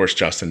 And of course,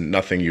 Justin,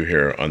 nothing you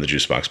hear on the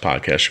Juicebox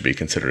podcast should be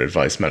considered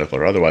advice, medical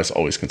or otherwise.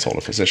 Always consult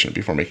a physician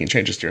before making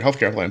changes to your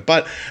healthcare plan.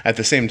 But at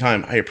the same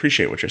time, I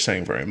appreciate what you're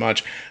saying very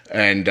much.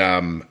 And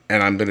I'm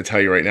going to tell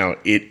you right now,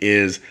 it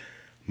is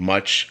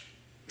much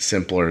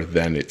simpler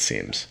than it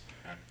seems.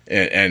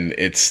 And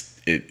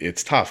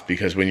it's tough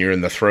because when you're in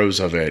the throes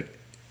of it,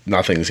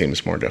 nothing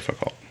seems more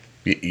difficult.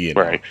 You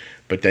know? Right.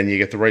 But then you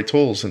get the right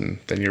tools, and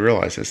then you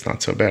realize it's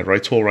not so bad.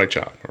 Right tool, right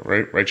job.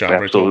 Right job,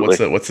 Absolutely. right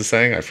tool. What's the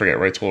saying? I forget.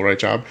 Right tool, right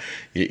job.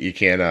 You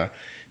can't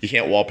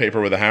wallpaper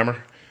with a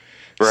hammer.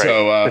 Right.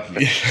 So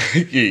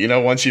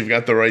once you've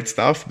got the right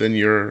stuff, then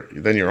you're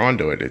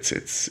onto it.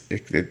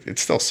 It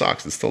still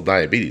sucks. It's still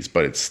diabetes,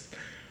 but it's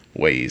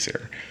way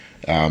easier.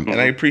 And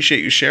I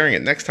appreciate you sharing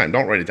it. Next time,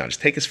 don't write it down.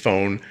 Just take his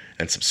phone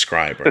and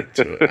subscribe right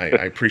to it.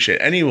 I appreciate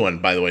it. Anyone,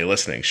 by the way,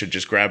 listening should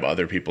just grab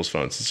other people's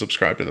phones and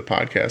subscribe to the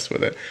podcast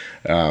with it.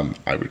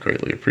 I would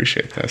greatly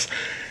appreciate this.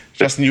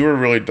 Justin, you were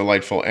really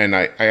delightful. And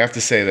I have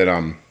to say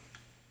that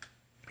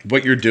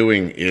what you're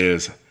doing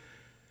is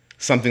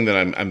something that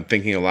I'm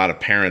thinking a lot of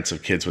parents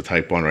of kids with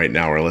type 1 right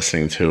now are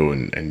listening to,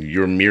 and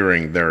you're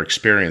mirroring their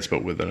experience,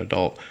 but with an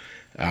adult.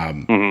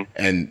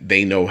 And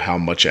they know how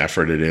much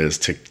effort it is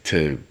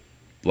to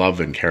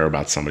love and care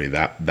about somebody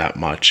that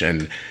much.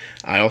 And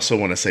I also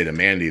want to say to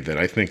Mandy that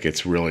I think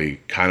it's really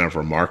kind of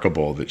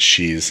remarkable that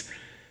she's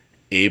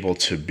able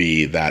to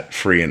be that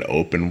free and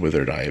open with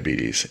her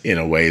diabetes in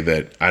a way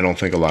that I don't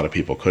think a lot of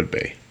people could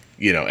be,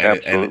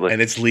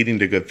 and it's leading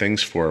to good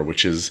things for her,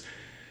 which is,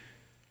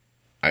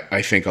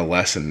 I think, a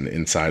lesson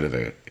inside of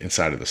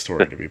the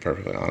story, to be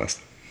perfectly honest.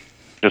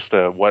 Just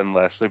one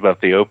last thing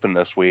about the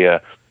openness. We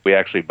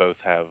actually both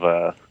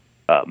have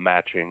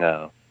matching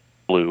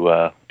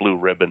blue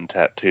ribbon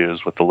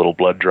tattoos with the little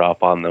blood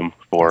drop on them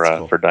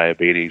for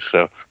diabetes.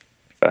 So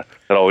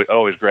it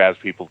always grabs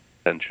people's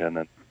attention,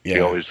 and we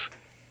always,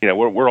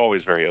 we're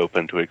always very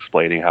open to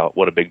explaining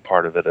what a big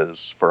part of it is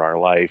for our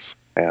life.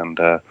 And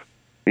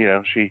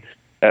she,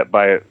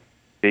 by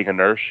being a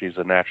nurse, she's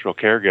a natural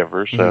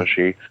caregiver, so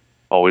she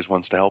always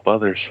wants to help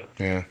others.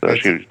 Yeah, so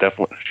she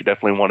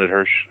definitely wanted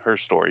her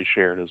story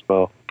shared as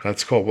well.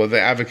 That's cool. Well,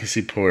 the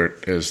advocacy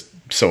part is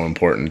so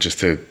important, just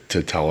to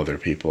tell other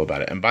people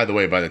about it. And by the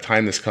way, by the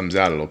time this comes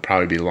out, it'll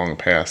probably be long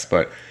past,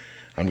 but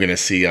I'm going to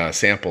see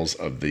samples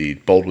of the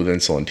Bold with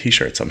Insulin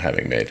t-shirts I'm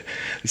having made.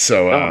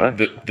 So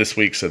this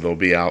week, so they'll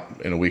be out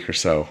in a week or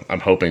so. I'm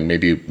hoping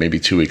maybe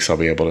 2 weeks I'll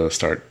be able to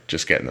start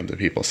just getting them to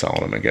people,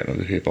 selling them and getting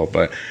them to people.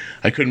 But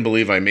I couldn't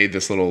believe I made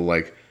this little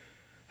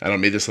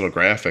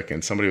graphic,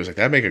 and somebody was like,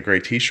 "That'd make a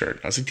great t-shirt."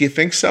 I was like, "Do you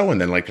think so?"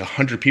 And then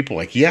 100 people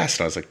were like, "Yes."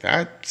 And I was like,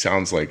 "That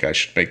sounds like I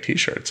should make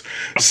t-shirts."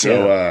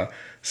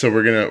 So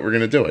we're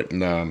gonna do it, and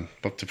we'll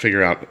have to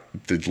figure out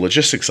the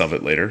logistics of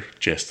it later,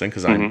 Justin,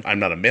 because I'm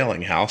not a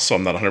mailing house, so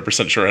I'm not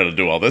 100% sure how to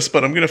do all this,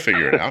 but I'm gonna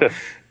figure it out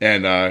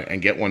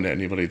and get one to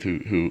anybody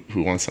who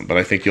wants them. But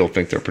I think you'll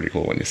think they're pretty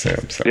cool when you say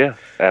them. So. Yeah,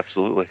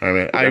 absolutely. I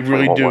mean,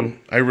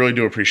 I really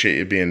do appreciate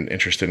you being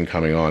interested in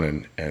coming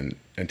on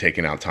and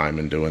taking out time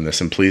and doing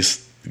this. And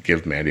please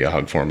give Mandy a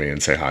hug for me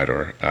and say hi to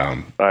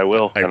her. I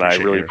will, and I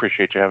really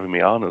appreciate you having me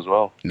on as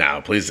well.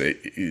 No, please.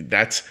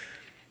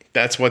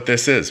 That's what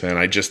this is, man.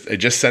 I just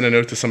sent a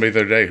note to somebody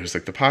the other day who's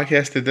like, the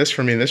podcast did this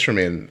for me and this for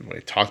me. And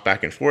we talked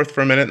back and forth for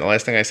a minute. And the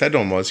last thing I said to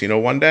him was,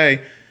 one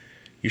day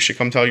you should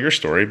come tell your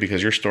story,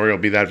 because your story will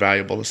be that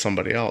valuable to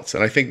somebody else.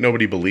 And I think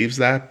nobody believes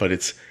that, but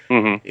it's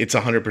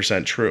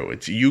 100% true.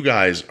 It's you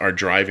guys are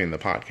driving the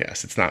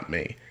podcast. It's not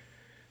me.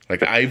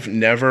 I've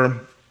never,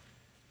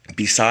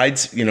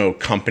 besides,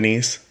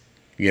 companies,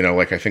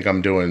 I think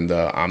I'm doing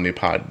the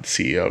Omnipod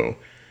CEO.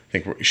 I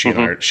think she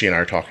and I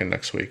are talking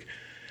next week.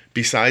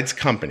 Besides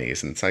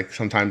companies, and it's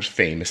sometimes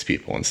famous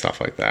people and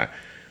stuff like that,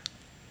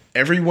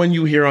 everyone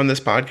you hear on this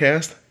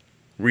podcast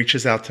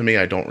reaches out to me.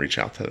 I don't reach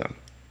out to them.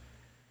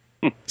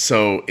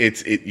 So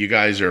you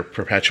guys are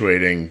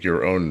perpetuating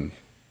your own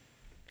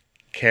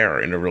care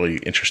in a really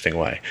interesting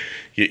way.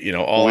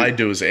 All I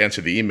do is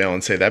answer the email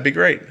and say, that'd be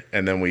great.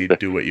 And then we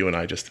do what you and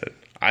I just did.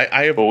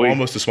 I have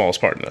almost the smallest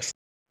part in this.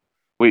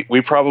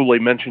 We probably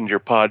mentioned your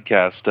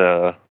podcast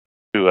to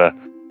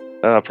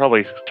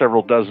probably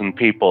several dozen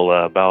people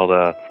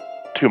about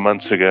 2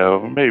 months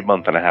ago, maybe a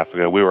month and a half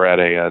ago. We were at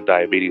a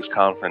diabetes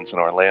conference in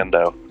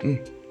Orlando,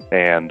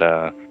 and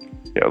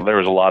there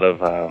was a lot of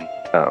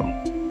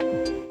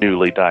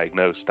newly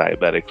diagnosed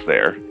diabetics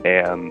there,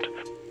 and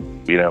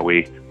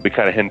we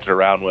kind of hinted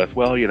around with,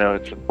 well,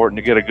 it's important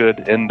to get a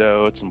good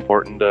endo, it's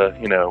important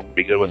to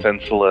be good with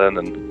insulin,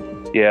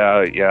 and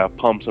yeah,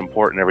 pump's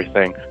important and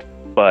everything,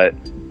 but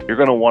you're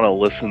going to want to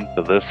listen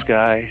to this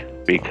guy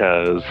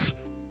because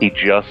he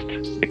just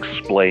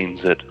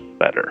explains it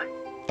better.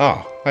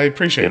 Oh, I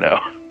appreciate it.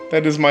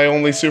 That is my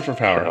only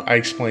superpower. Yeah. I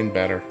explain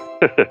better.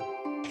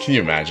 Can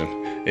you imagine?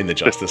 In the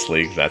Justice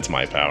League, that's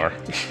my power.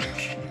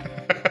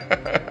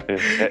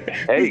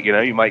 Hey,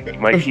 you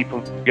might keep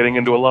them getting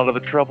into a lot of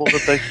the trouble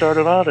that they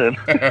started out in.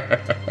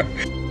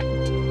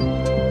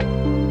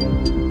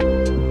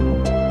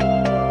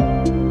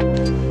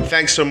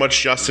 Thanks so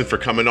much, Justin, for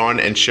coming on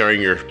and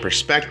sharing your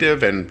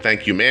perspective. And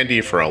thank you,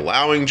 Mandy, for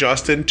allowing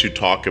Justin to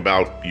talk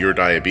about your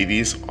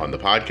diabetes on the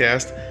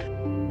podcast.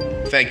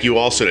 Thank you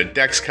also to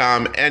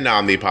Dexcom and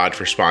Omnipod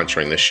for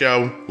sponsoring the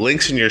show.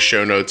 Links in your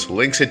show notes,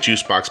 links at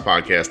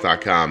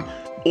juiceboxpodcast.com,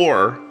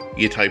 or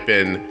you type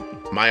in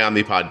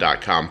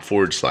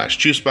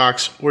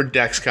myomnipod.com/juicebox or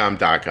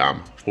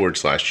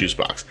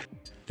dexcom.com/juicebox.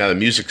 Now the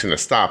music's going to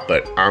stop,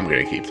 but I'm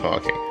going to keep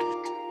talking.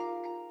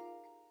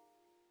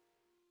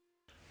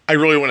 I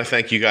really want to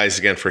thank you guys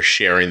again for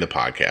sharing the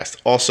podcast.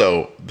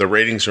 Also, the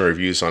ratings and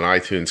reviews on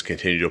iTunes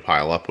continue to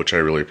pile up, which I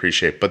really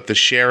appreciate, but the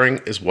sharing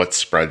is what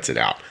spreads it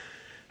out.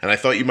 And I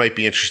thought you might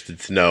be interested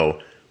to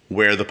know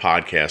where the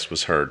podcast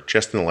was heard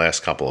just in the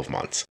last couple of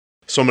months.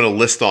 So I'm going to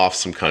list off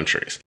some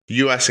countries: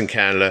 US and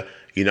Canada,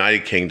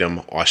 United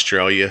Kingdom,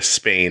 Australia,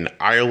 Spain,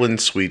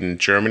 Ireland, Sweden,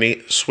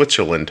 Germany,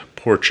 Switzerland,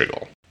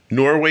 Portugal,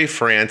 Norway,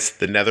 France,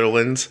 the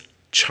Netherlands,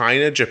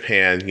 China,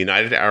 Japan,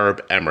 United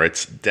Arab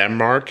Emirates,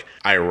 Denmark,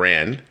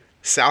 Iran,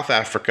 South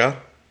Africa,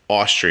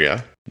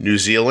 Austria, New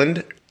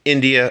Zealand,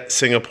 India,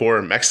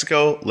 Singapore,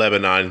 Mexico,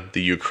 Lebanon,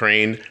 the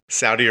Ukraine,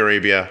 Saudi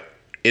Arabia,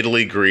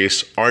 Italy,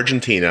 Greece,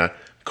 Argentina,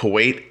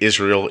 Kuwait,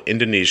 Israel,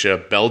 Indonesia,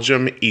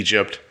 Belgium,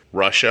 Egypt,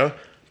 Russia,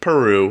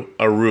 Peru,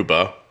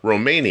 Aruba,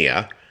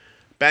 Romania,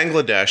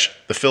 Bangladesh,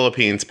 the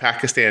Philippines,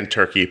 Pakistan,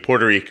 Turkey,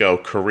 Puerto Rico,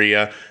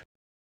 Korea,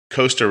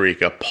 Costa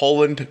Rica,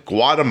 Poland,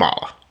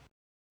 Guatemala,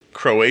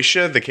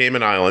 Croatia, the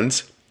Cayman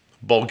Islands,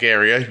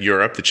 Bulgaria,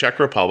 Europe, the Czech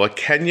Republic,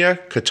 Kenya,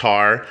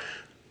 Qatar,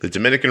 the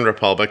Dominican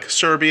Republic,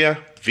 Serbia,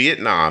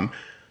 Vietnam,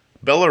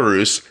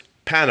 Belarus,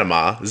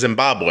 Panama,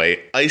 Zimbabwe,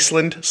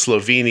 Iceland,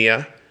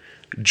 Slovenia,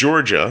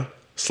 Georgia,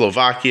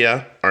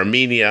 Slovakia,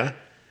 Armenia,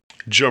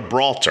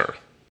 Gibraltar,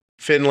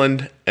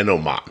 Finland, and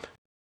Oman.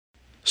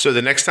 So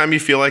the next time you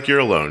feel like you're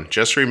alone,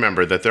 just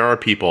remember that there are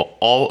people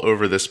all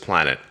over this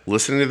planet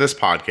listening to this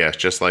podcast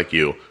just like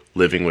you,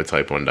 living with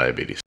type 1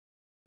 diabetes.